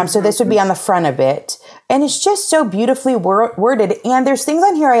 So this would be on the front of it. And it's just so beautifully worded. And there's things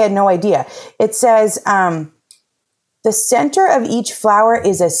on here I had no idea. It says, the center of each flower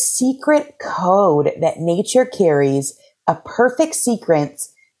is a secret code that nature carries, a perfect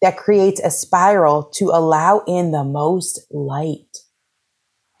sequence that creates a spiral to allow in the most light.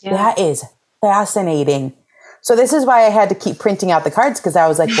 Yeah. That is fascinating. So this is why I had to keep printing out the cards because I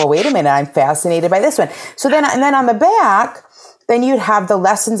was like, well, wait a minute, I'm fascinated by this one. So then on the back, then you'd have the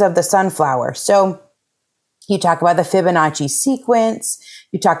lessons of the sunflower. So you talk about the Fibonacci sequence,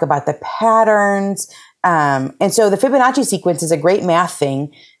 you talk about the patterns. And so the Fibonacci sequence is a great math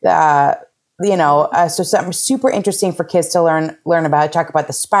thing. So something super interesting for kids to learn about. Talk about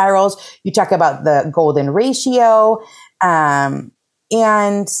the spirals. You talk about the golden ratio.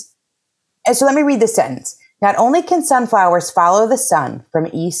 And so let me read this sentence. Not only can sunflowers follow the sun from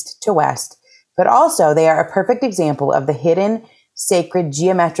east to west, but also they are a perfect example of the hidden, sacred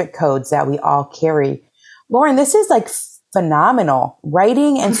geometric codes that we all carry. Lauren, this is like phenomenal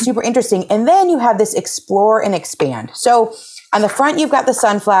writing and super interesting. And then you have this explore and expand. So on the front, you've got the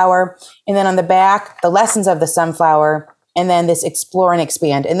sunflower, and then on the back, the lessons of the sunflower, and then this explore and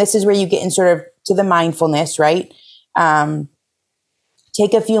expand. And this is where you get in sort of to the mindfulness, right?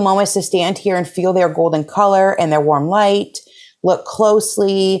 Take a few moments to stand here and feel their golden color and their warm light. Look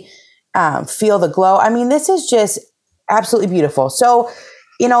closely, feel the glow. I mean, this is just absolutely beautiful. So,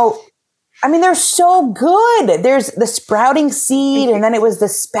 they're so good. There's the sprouting seed, and then it was the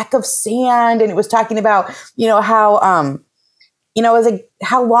speck of sand, and it was talking about, how, it was like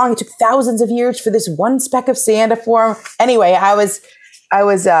how long it took thousands of years for this one speck of sand to form. Anyway, I was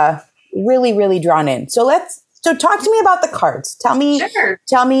really, really drawn in. So talk to me about the cards. Tell me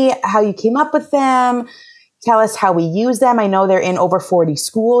how you came up with them. Tell us how we use them. I know they're in over 40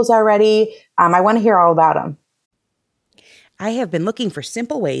 schools already. I want to hear all about them. I have been looking for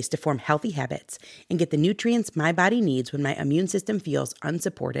simple ways to form healthy habits and get the nutrients my body needs when my immune system feels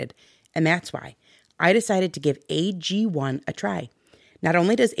unsupported. And that's why I decided to give AG1 a try. Not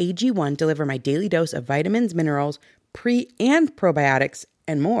only does AG1 deliver my daily dose of vitamins, minerals, pre- and probiotics,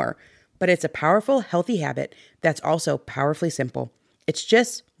 and more, but it's a powerful, healthy habit that's also powerfully simple. It's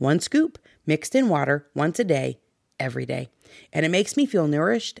just 1 scoop mixed in water once a day, every day. And it makes me feel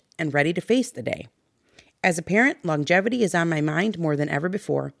nourished and ready to face the day. As a parent, longevity is on my mind more than ever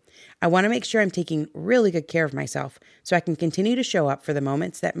before. I want to make sure I'm taking really good care of myself so I can continue to show up for the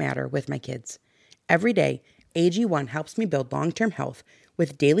moments that matter with my kids. Every day, AG1 helps me build long-term health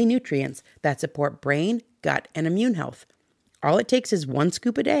with daily nutrients that support brain, gut, and immune health. All it takes is 1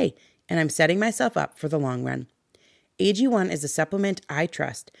 scoop a day, and I'm setting myself up for the long run. AG1 is a supplement I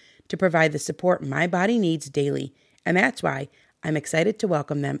trust to provide the support my body needs daily, and that's why I'm excited to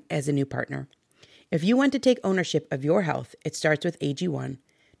welcome them as a new partner. If you want to take ownership of your health, it starts with AG1.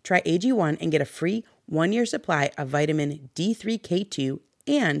 Try AG1 and get a free 1-year supply of vitamin D3K2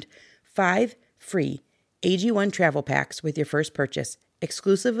 and 5 free AG1 travel packs with your first purchase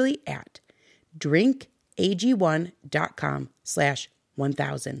exclusively at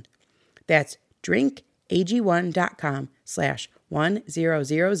drinkag1.com/1000. That's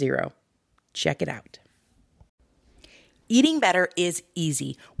drinkag1.com/1000. Check it out. Eating better is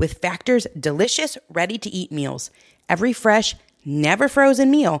easy with Factor's delicious, ready-to-eat meals. Every fresh, never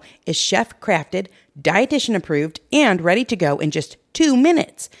frozen meal is chef-crafted, dietitian-approved, and ready to go in just 2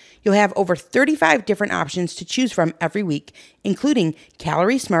 minutes. You'll have over 35 different options to choose from every week, including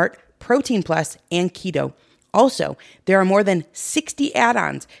Calorie Smart, Protein Plus, and Keto. Also, there are more than 60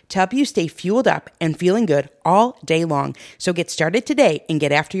 add-ons to help you stay fueled up and feeling good all day long. So get started today and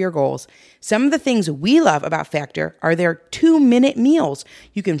get after your goals. Some of the things we love about Factor are their 2-minute meals.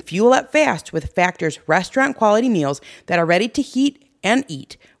 You can fuel up fast with Factor's restaurant-quality meals that are ready to heat and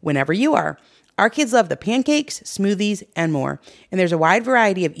eat whenever you are. Our kids love the pancakes, smoothies, and more. And there's a wide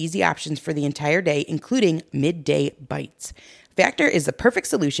variety of easy options for the entire day, including midday bites. Factor is the perfect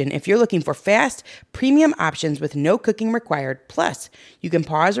solution if you're looking for fast, premium options with no cooking required. Plus, you can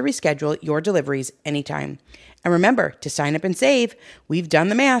pause or reschedule your deliveries anytime. And remember to sign up and save. We've done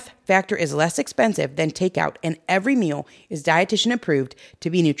the math. Factor is less expensive than takeout, and every meal is dietitian approved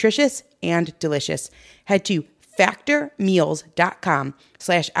to be nutritious and delicious. Head to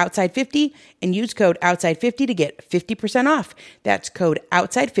factormeals.com/outside50 and use code outside50 to get 50% off. That's code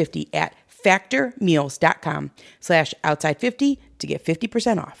outside50 at factormeals.com/outside50 to get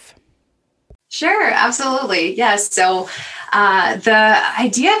 50% off. Sure, absolutely. Yes. So the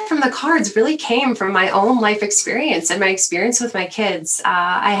idea from the cards really came from my own life experience and my experience with my kids.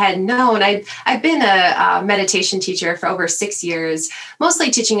 I had known I've been a meditation teacher for over 6 years, mostly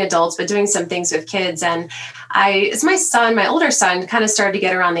teaching adults, but doing some things with kids. And as my older son kind of started to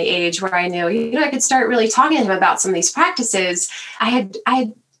get around the age where I knew, I could start really talking to him about some of these practices. I had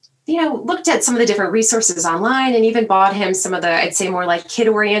looked at some of the different resources online and even bought him some of the, I'd say more like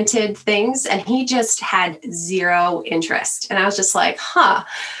kid-oriented things. And he just had zero interest. And I was just like, all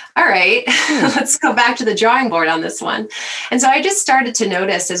right, let's go back to the drawing board on this one. And so I just started to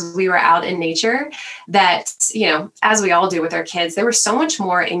notice as we were out in nature that, as we all do with our kids, they were so much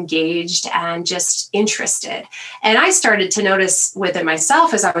more engaged and just interested. And I started to notice within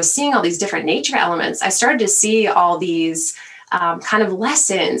myself as I was seeing all these different nature elements, I started to see all these kind of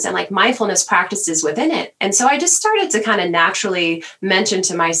lessons and like mindfulness practices within it. And so I just started to kind of naturally mention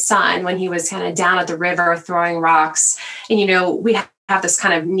to my son when he was kind of down at the river throwing rocks. And, we have this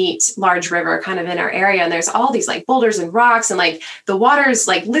kind of neat, large river kind of in our area. And there's all these like boulders and rocks and like the water's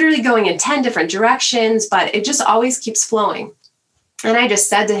like literally going in 10 different directions, but it just always keeps flowing. And I just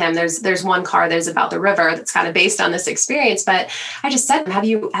said to him, there's one card that's about the river that's kind of based on this experience. But I just said, have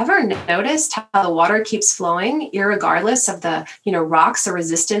you ever noticed how the water keeps flowing, irregardless of the, rocks or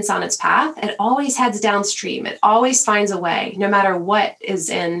resistance on its path? It always heads downstream. It always finds a way, no matter what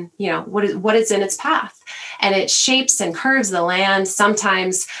is in, what is in its path. And it shapes and curves the land,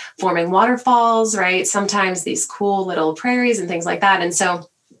 sometimes forming waterfalls, right? Sometimes these cool little prairies and things like that. And so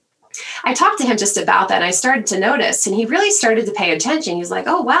I talked to him just about that and I started to notice, and he really started to pay attention. He was like,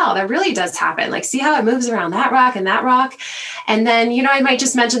 oh, wow, that really does happen. Like, see how it moves around that rock and that rock. And then, I might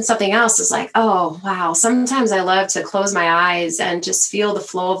just mention something else. It's like, oh, wow. Sometimes I love to close my eyes and just feel the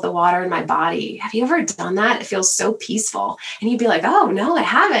flow of the water in my body. Have you ever done that? It feels so peaceful. And he'd be like, oh, no, I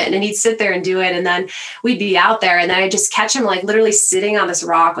haven't. And he'd sit there and do it. And then we'd be out there and then I'd just catch him like literally sitting on this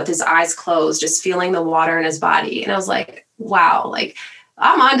rock with his eyes closed, just feeling the water in his body. And I was like, wow, like,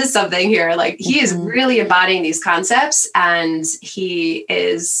 I'm onto something here. Like he is really embodying these concepts and he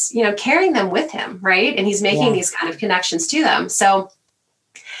is, carrying them with him. Right. And he's making these kind of connections to them. So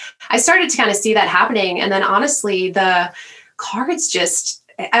I started to kind of see that happening. And then honestly, the cards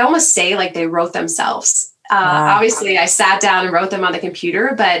I almost say like they wrote themselves. Obviously I sat down and wrote them on the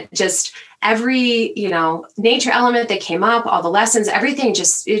computer, but just every, nature element that came up, all the lessons, everything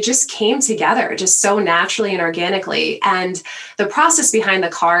it just came together just so naturally and organically. And the process behind the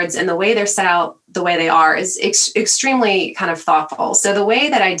cards and the way they're set out the way they are is extremely kind of thoughtful. So the way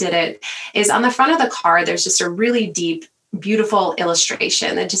that I did it is on the front of the card, there's just a really deep, beautiful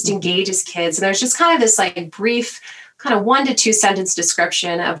illustration that just engages kids. And there's just kind of this like brief kind of 1 to 2 sentence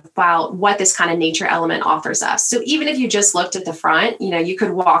description about what this kind of nature element offers us. So even if you just looked at the front, you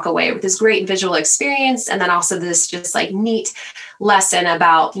could walk away with this great visual experience. And then also this just like neat lesson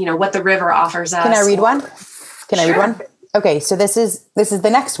about, what the river offers us. Can I read one? I read one? Okay. So this is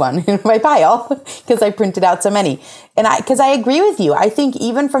the next one in my pile because I printed out so many. And because I agree with you. I think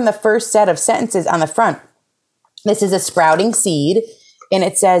even from the first set of sentences on the front, this is a sprouting seed. And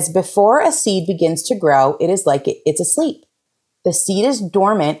it says, before a seed begins to grow, it is like it's asleep. The seed is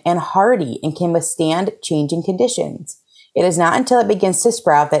dormant and hardy and can withstand changing conditions. It is not until it begins to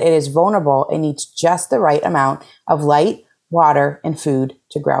sprout that it is vulnerable and needs just the right amount of light, water, and food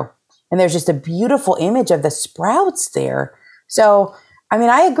to grow. And there's just a beautiful image of the sprouts there. So,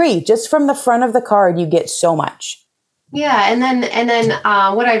 I agree. Just from the front of the card, you get so much. Yeah. And then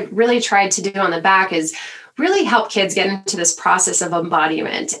what I really tried to do on the back is really help kids get into this process of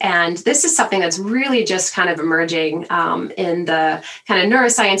embodiment. And this is something that's really just kind of emerging in the kind of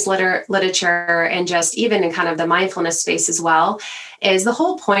neuroscience literature and just even in kind of the mindfulness space as well, is the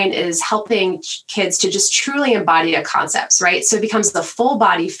whole point is helping kids to just truly embody a concepts, right? So it becomes the full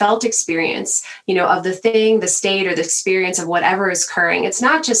body felt experience, of the thing, the state, or the experience of whatever is occurring. It's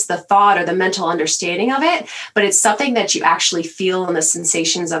not just the thought or the mental understanding of it, but it's something that you actually feel in the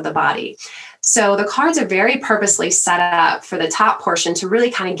sensations of the body. So the cards are very purposely set up for the top portion to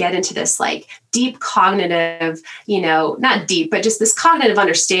really kind of get into this like deep cognitive, not deep, but just this cognitive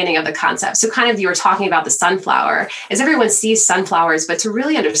understanding of the concept. So kind of you were talking about the sunflower, as everyone sees sunflowers, but to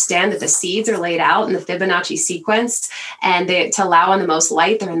really understand that the seeds are laid out in the Fibonacci sequence and to allow in the most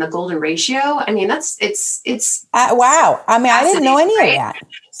light, they're in the golden ratio. I mean, it's wow. I mean, I didn't know any of that.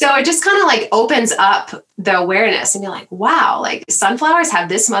 So it just kind of like opens up the awareness and you're like, wow, like sunflowers have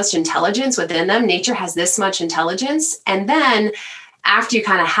this much intelligence within them. Nature has this much intelligence. And then after you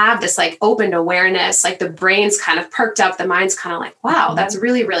kind of have this like opened awareness, like the brain's kind of perked up, the mind's kind of like, wow, that's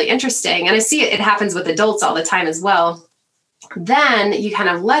really, really interesting. And I see it happens with adults all the time as well. Then you kind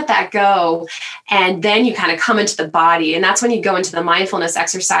of let that go. And then you kind of come into the body. And that's when you go into the mindfulness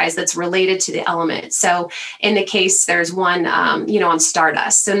exercise that's related to the element. So in the case, there's one, on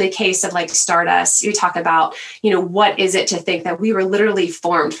stardust. So in the case of like stardust, you talk about, what is it to think that we were literally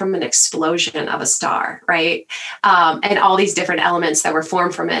formed from an explosion of a star, right? And all these different elements that were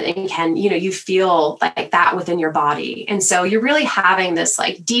formed from it. And can, you feel like that within your body. And so you're really having this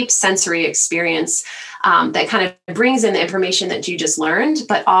like deep sensory experience that kind of brings in the information that you just learned,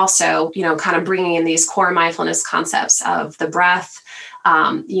 but also, kind of bringing in these core mindfulness concepts of the breath,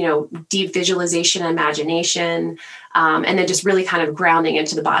 deep visualization, imagination, and then just really kind of grounding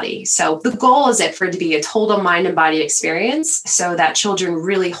into the body. So the goal is for it to be a total mind and body experience so that children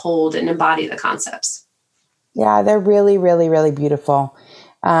really hold and embody the concepts. Yeah, they're really, really, really beautiful.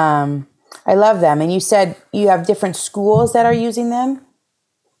 I love them. And you said you have different schools that are using them?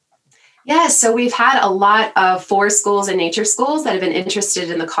 Yes, so we've had a lot of forest schools and nature schools that have been interested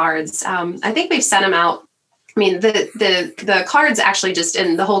in the cards. I think we've sent them out. I mean, the cards actually just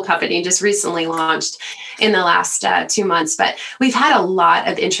in the whole company just recently launched in the last 2 months, but we've had a lot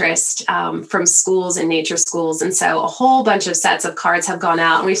of interest from schools and nature schools. And so a whole bunch of sets of cards have gone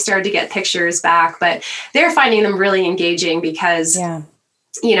out and we've started to get pictures back, but they're finding them really engaging because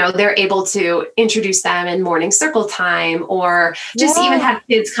they're able to introduce them in morning circle time or just even have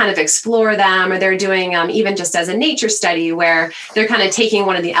kids kind of explore them, or they're doing even just as a nature study where they're kind of taking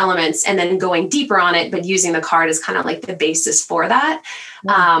one of the elements and then going deeper on it, but using the card as kind of like the basis for that.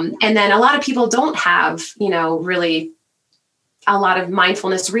 And then a lot of people don't have, really a lot of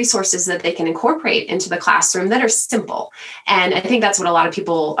mindfulness resources that they can incorporate into the classroom that are simple. And I think that's what a lot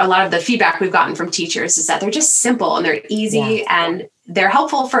of the feedback we've gotten from teachers is that they're just simple and they're easy and they're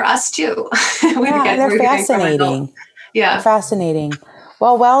helpful for us too. They're fascinating. Yeah. They're fascinating.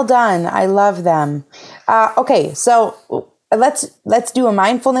 Well done. I love them. Okay. So let's do a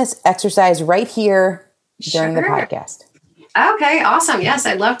mindfulness exercise right here during the podcast. Okay. Awesome. Yes,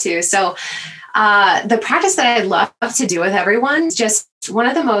 I'd love to. So the practice that I love to do with everyone is just one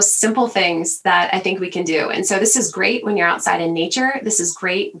of the most simple things that I think we can do. And so this is great when you're outside in nature. This is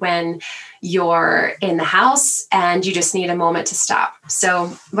great when you're in the house and you just need a moment to stop.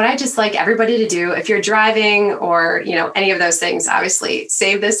 So what I just like everybody to do, if you're driving or, any of those things, obviously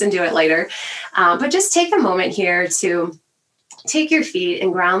save this and do it later. But just take a moment here to take your feet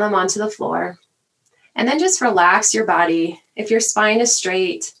and ground them onto the floor. And then just relax your body. If your spine is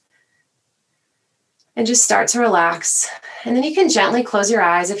straight, and just start to relax. And then you can gently close your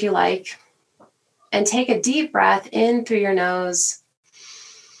eyes if you like. And take a deep breath in through your nose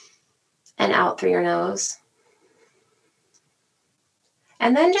and out through your nose.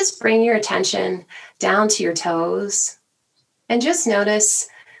 And then just bring your attention down to your toes. And just notice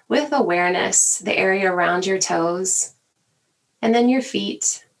with awareness the area around your toes. And then your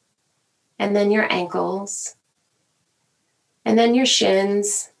feet. And then your ankles. And then your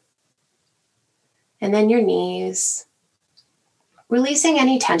shins. And then your knees, releasing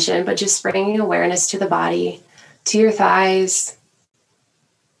any tension, but just bringing awareness to the body, to your thighs,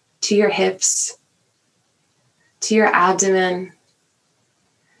 to your hips, to your abdomen,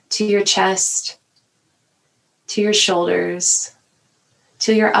 to your chest, to your shoulders,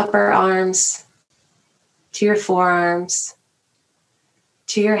 to your upper arms, to your forearms,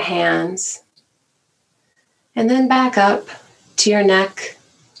 to your hands, and then back up to your neck,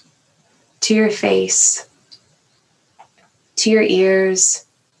 to your face, to your ears,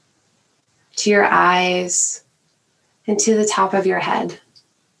 to your eyes, and to the top of your head.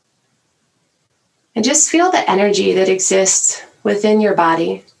 And just feel the energy that exists within your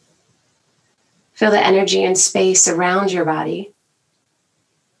body. Feel the energy and space around your body.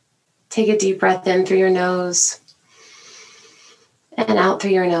 Take a deep breath in through your nose and out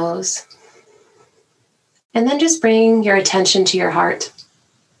through your nose. And then just bring your attention to your heart.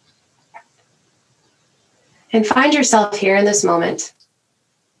 And find yourself here in this moment.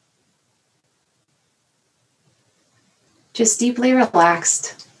 Just deeply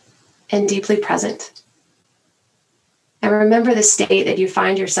relaxed and deeply present. And remember the state that you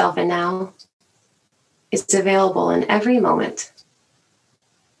find yourself in now is available in every moment.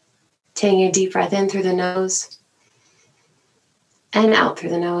 Taking a deep breath in through the nose and out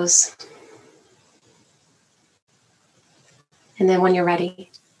through the nose. And then when you're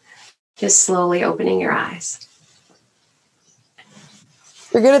ready, just slowly opening your eyes.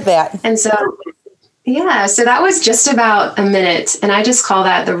 You're good at that. And so, yeah, so that was just about a minute. And I just call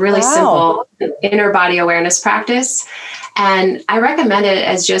that the really simple inner body awareness practice. And I recommend it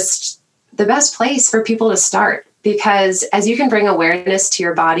as just the best place for people to start, because as you can bring awareness to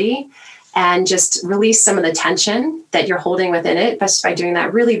your body and just release some of the tension that you're holding within it, just by doing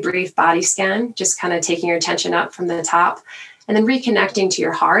that really brief body scan, just kind of taking your attention up from the top and then reconnecting to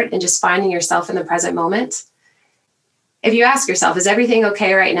your heart and just finding yourself in the present moment. If you ask yourself, is everything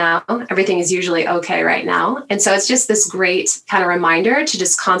okay right now? Everything is usually okay right now. And so it's just this great kind of reminder to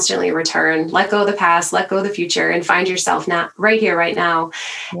just constantly return, let go of the past, let go of the future, and find yourself now, right here, right now.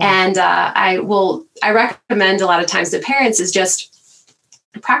 Yeah. And I recommend a lot of times to parents is just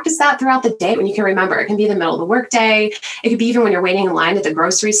practice that throughout the day when you can remember. It can be in the middle of the workday. It could be even when you're waiting in line at the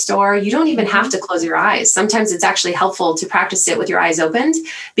grocery store. You don't even have to close your eyes. Sometimes it's actually helpful to practice it with your eyes opened,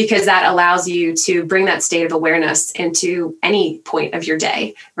 because that allows you to bring that state of awareness into any point of your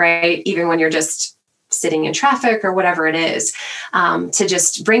day, right? Even when you're just sitting in traffic or whatever it is, to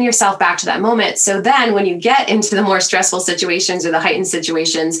just bring yourself back to that moment. So then when you get into the more stressful situations or the heightened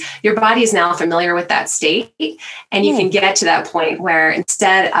situations, your body is now familiar with that state. And you can get to that point where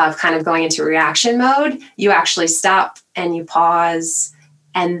instead of kind of going into reaction mode, you actually stop and you pause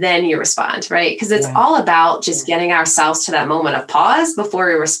and then you respond, right? Because it's all about just getting ourselves to that moment of pause before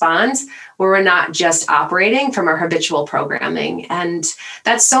we respond, where we're not just operating from our habitual programming. And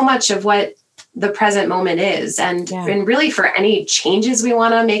that's so much of what the present moment is. And really for any changes we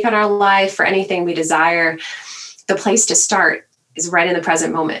want to make in our life, for anything we desire, the place to start is right in the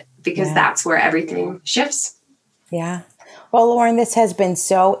present moment, because that's where everything shifts. Yeah. Well, Lauren, this has been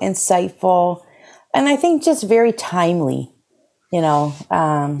so insightful and I think just very timely. You know,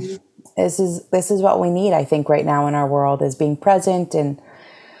 this is what we need, I think, right now in our world, is being present and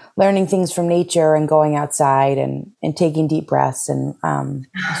learning things from nature and going outside and taking deep breaths. And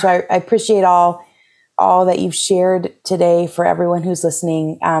so I appreciate all that you've shared today for everyone who's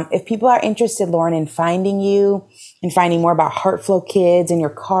listening. If people are interested, Lauren, in finding you and finding more about Heartflow Kids and your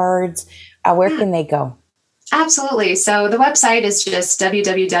cards, where can they go? Absolutely. So the website is just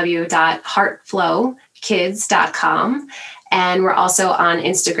www.heartflowkids.com. And we're also on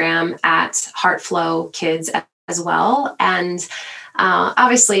Instagram at Heartflow Kids as well. And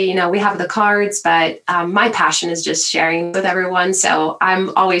obviously, you know, we have the cards, but my passion is just sharing with everyone. So I'm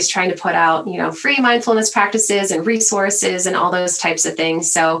always trying to put out, you know, free mindfulness practices and resources and all those types of things.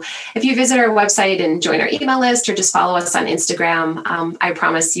 So if you visit our website and join our email list or just follow us on Instagram, I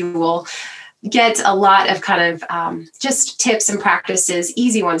promise you will get a lot of kind of just tips and practices,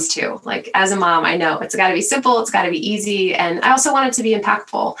 easy ones too. Like as a mom, I know it's got to be simple, it's got to be easy. And I also want it to be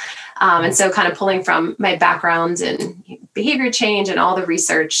impactful. And so kind of pulling from my background in behavior change and all the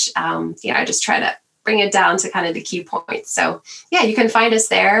research, I just try to bring it down to kind of the key points. So yeah, you can find us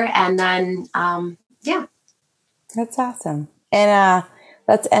there. And then, That's awesome. And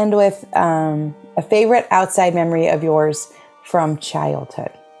let's end with a favorite outside memory of yours from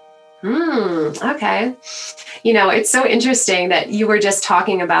childhood. Okay. You know, it's so interesting that you were just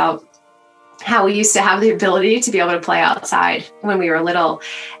talking about how we used to have the ability to be able to play outside when we were little.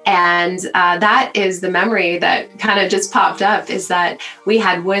 And that is the memory that kind of just popped up, is that we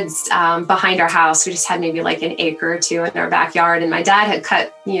had woods behind our house. We just had maybe like an acre or two in our backyard. And my dad had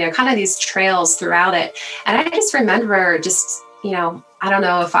cut, kind of these trails throughout it. And I just remember just, I don't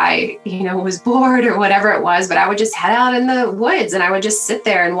know if I, was bored or whatever it was, but I would just head out in the woods and I would just sit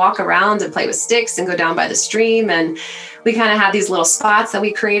there and walk around and play with sticks and go down by the stream. And we kind of had these little spots that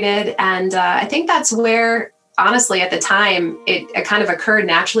we created. And I think that's where, honestly, at the time, it kind of occurred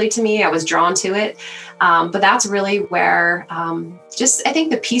naturally to me. I was drawn to it. But that's really where I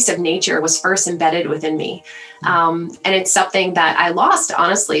think the peace of nature was first embedded within me. And it's something that I lost,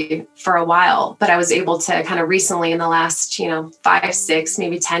 honestly, for a while, but I was able to kind of recently in the last, 5, 6,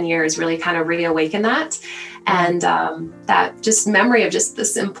 maybe 10 years, really kind of reawaken that. And that just memory of just the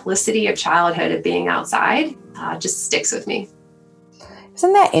simplicity of childhood of being outside just sticks with me.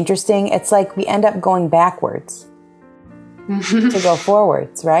 Isn't that interesting? It's like we end up going backwards to go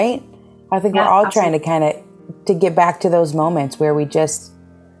forwards, right? I think we're all trying to to get back to those moments where we just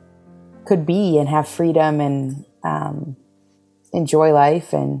could be and have freedom and enjoy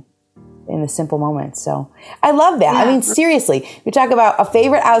life and in the simple moments. So I love that. Yeah. I mean, seriously, you talk about a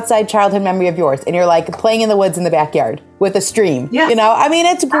favorite outside childhood memory of yours, and you're like playing in the woods in the backyard with a stream. Yeah. You know, I mean,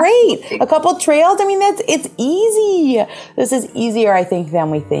 it's great. Absolutely. A couple trails. I mean, it's easy. This is easier, I think,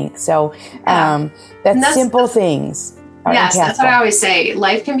 than we think. So that's simple things. Yes, that's what I always say.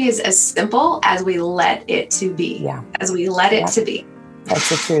 Life can be as simple as we let it to be. Yeah. As we let it to be. That's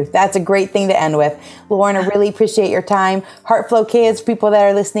the truth. That's a great thing to end with. Lauren, I really appreciate your time. Heartflow Kids, people that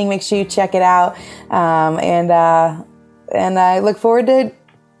are listening, make sure you check it out. And I look forward to,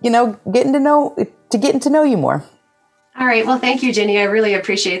 getting to know you more. All right. Well, thank you, Ginny. I really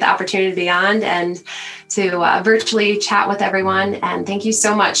appreciate the opportunity to be on and to virtually chat with everyone. And thank you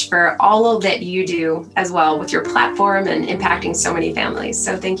so much for all of that you do as well with your platform and impacting so many families.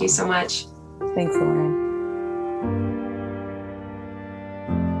 So thank you so much. Thanks, Lauren.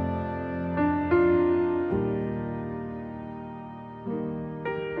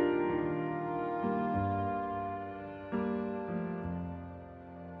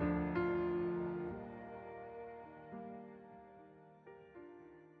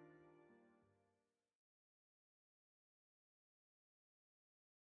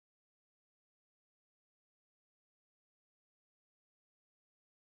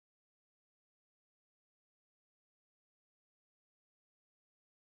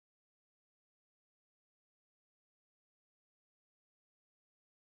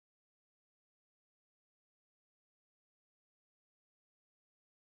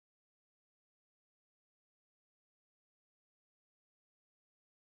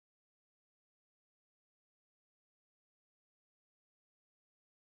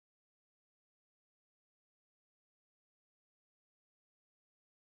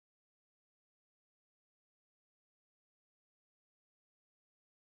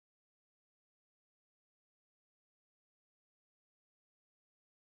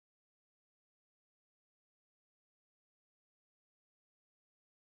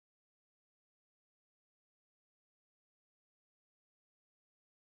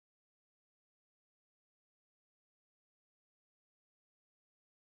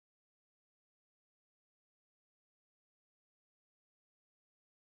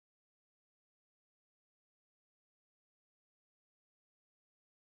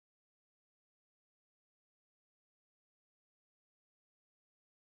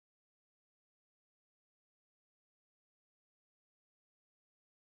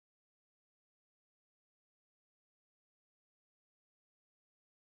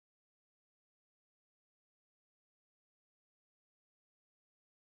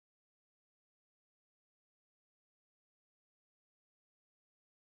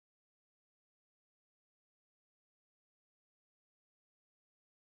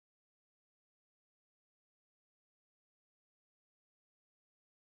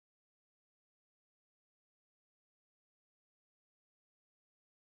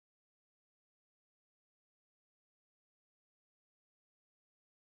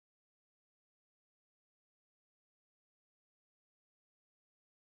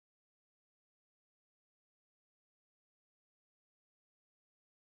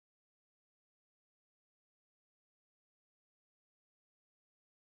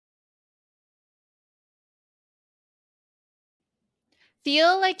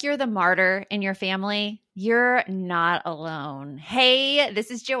 Feel like you're the martyr in your family? You're not alone. Hey, this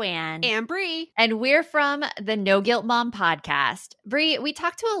is Joanne. And Bree. And we're from the No Guilt Mom podcast. Bree, we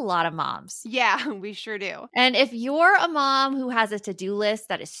talk to a lot of moms. Yeah, we sure do. And if you're a mom who has a to-do list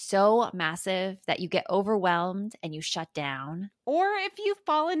that is so massive that you get overwhelmed and you shut down, or if you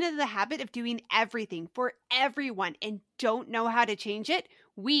fall into the habit of doing everything for everyone and don't know how to change it,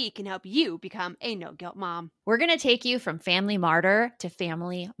 we can help you become a no-guilt mom. we're going to take you from family martyr to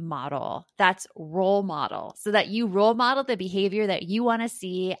family model. That's role model, so that you role model the behavior that you want to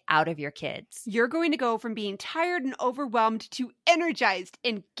see out of your kids. You're going to go from being tired and overwhelmed to energized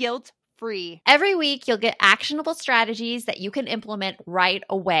and guilt-free. Every week, you'll get actionable strategies that you can implement right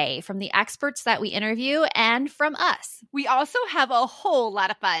away from the experts that we interview and from us. We also have a whole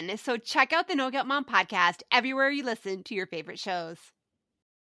lot of fun, so check out the No Guilt Mom podcast everywhere you listen to your favorite shows.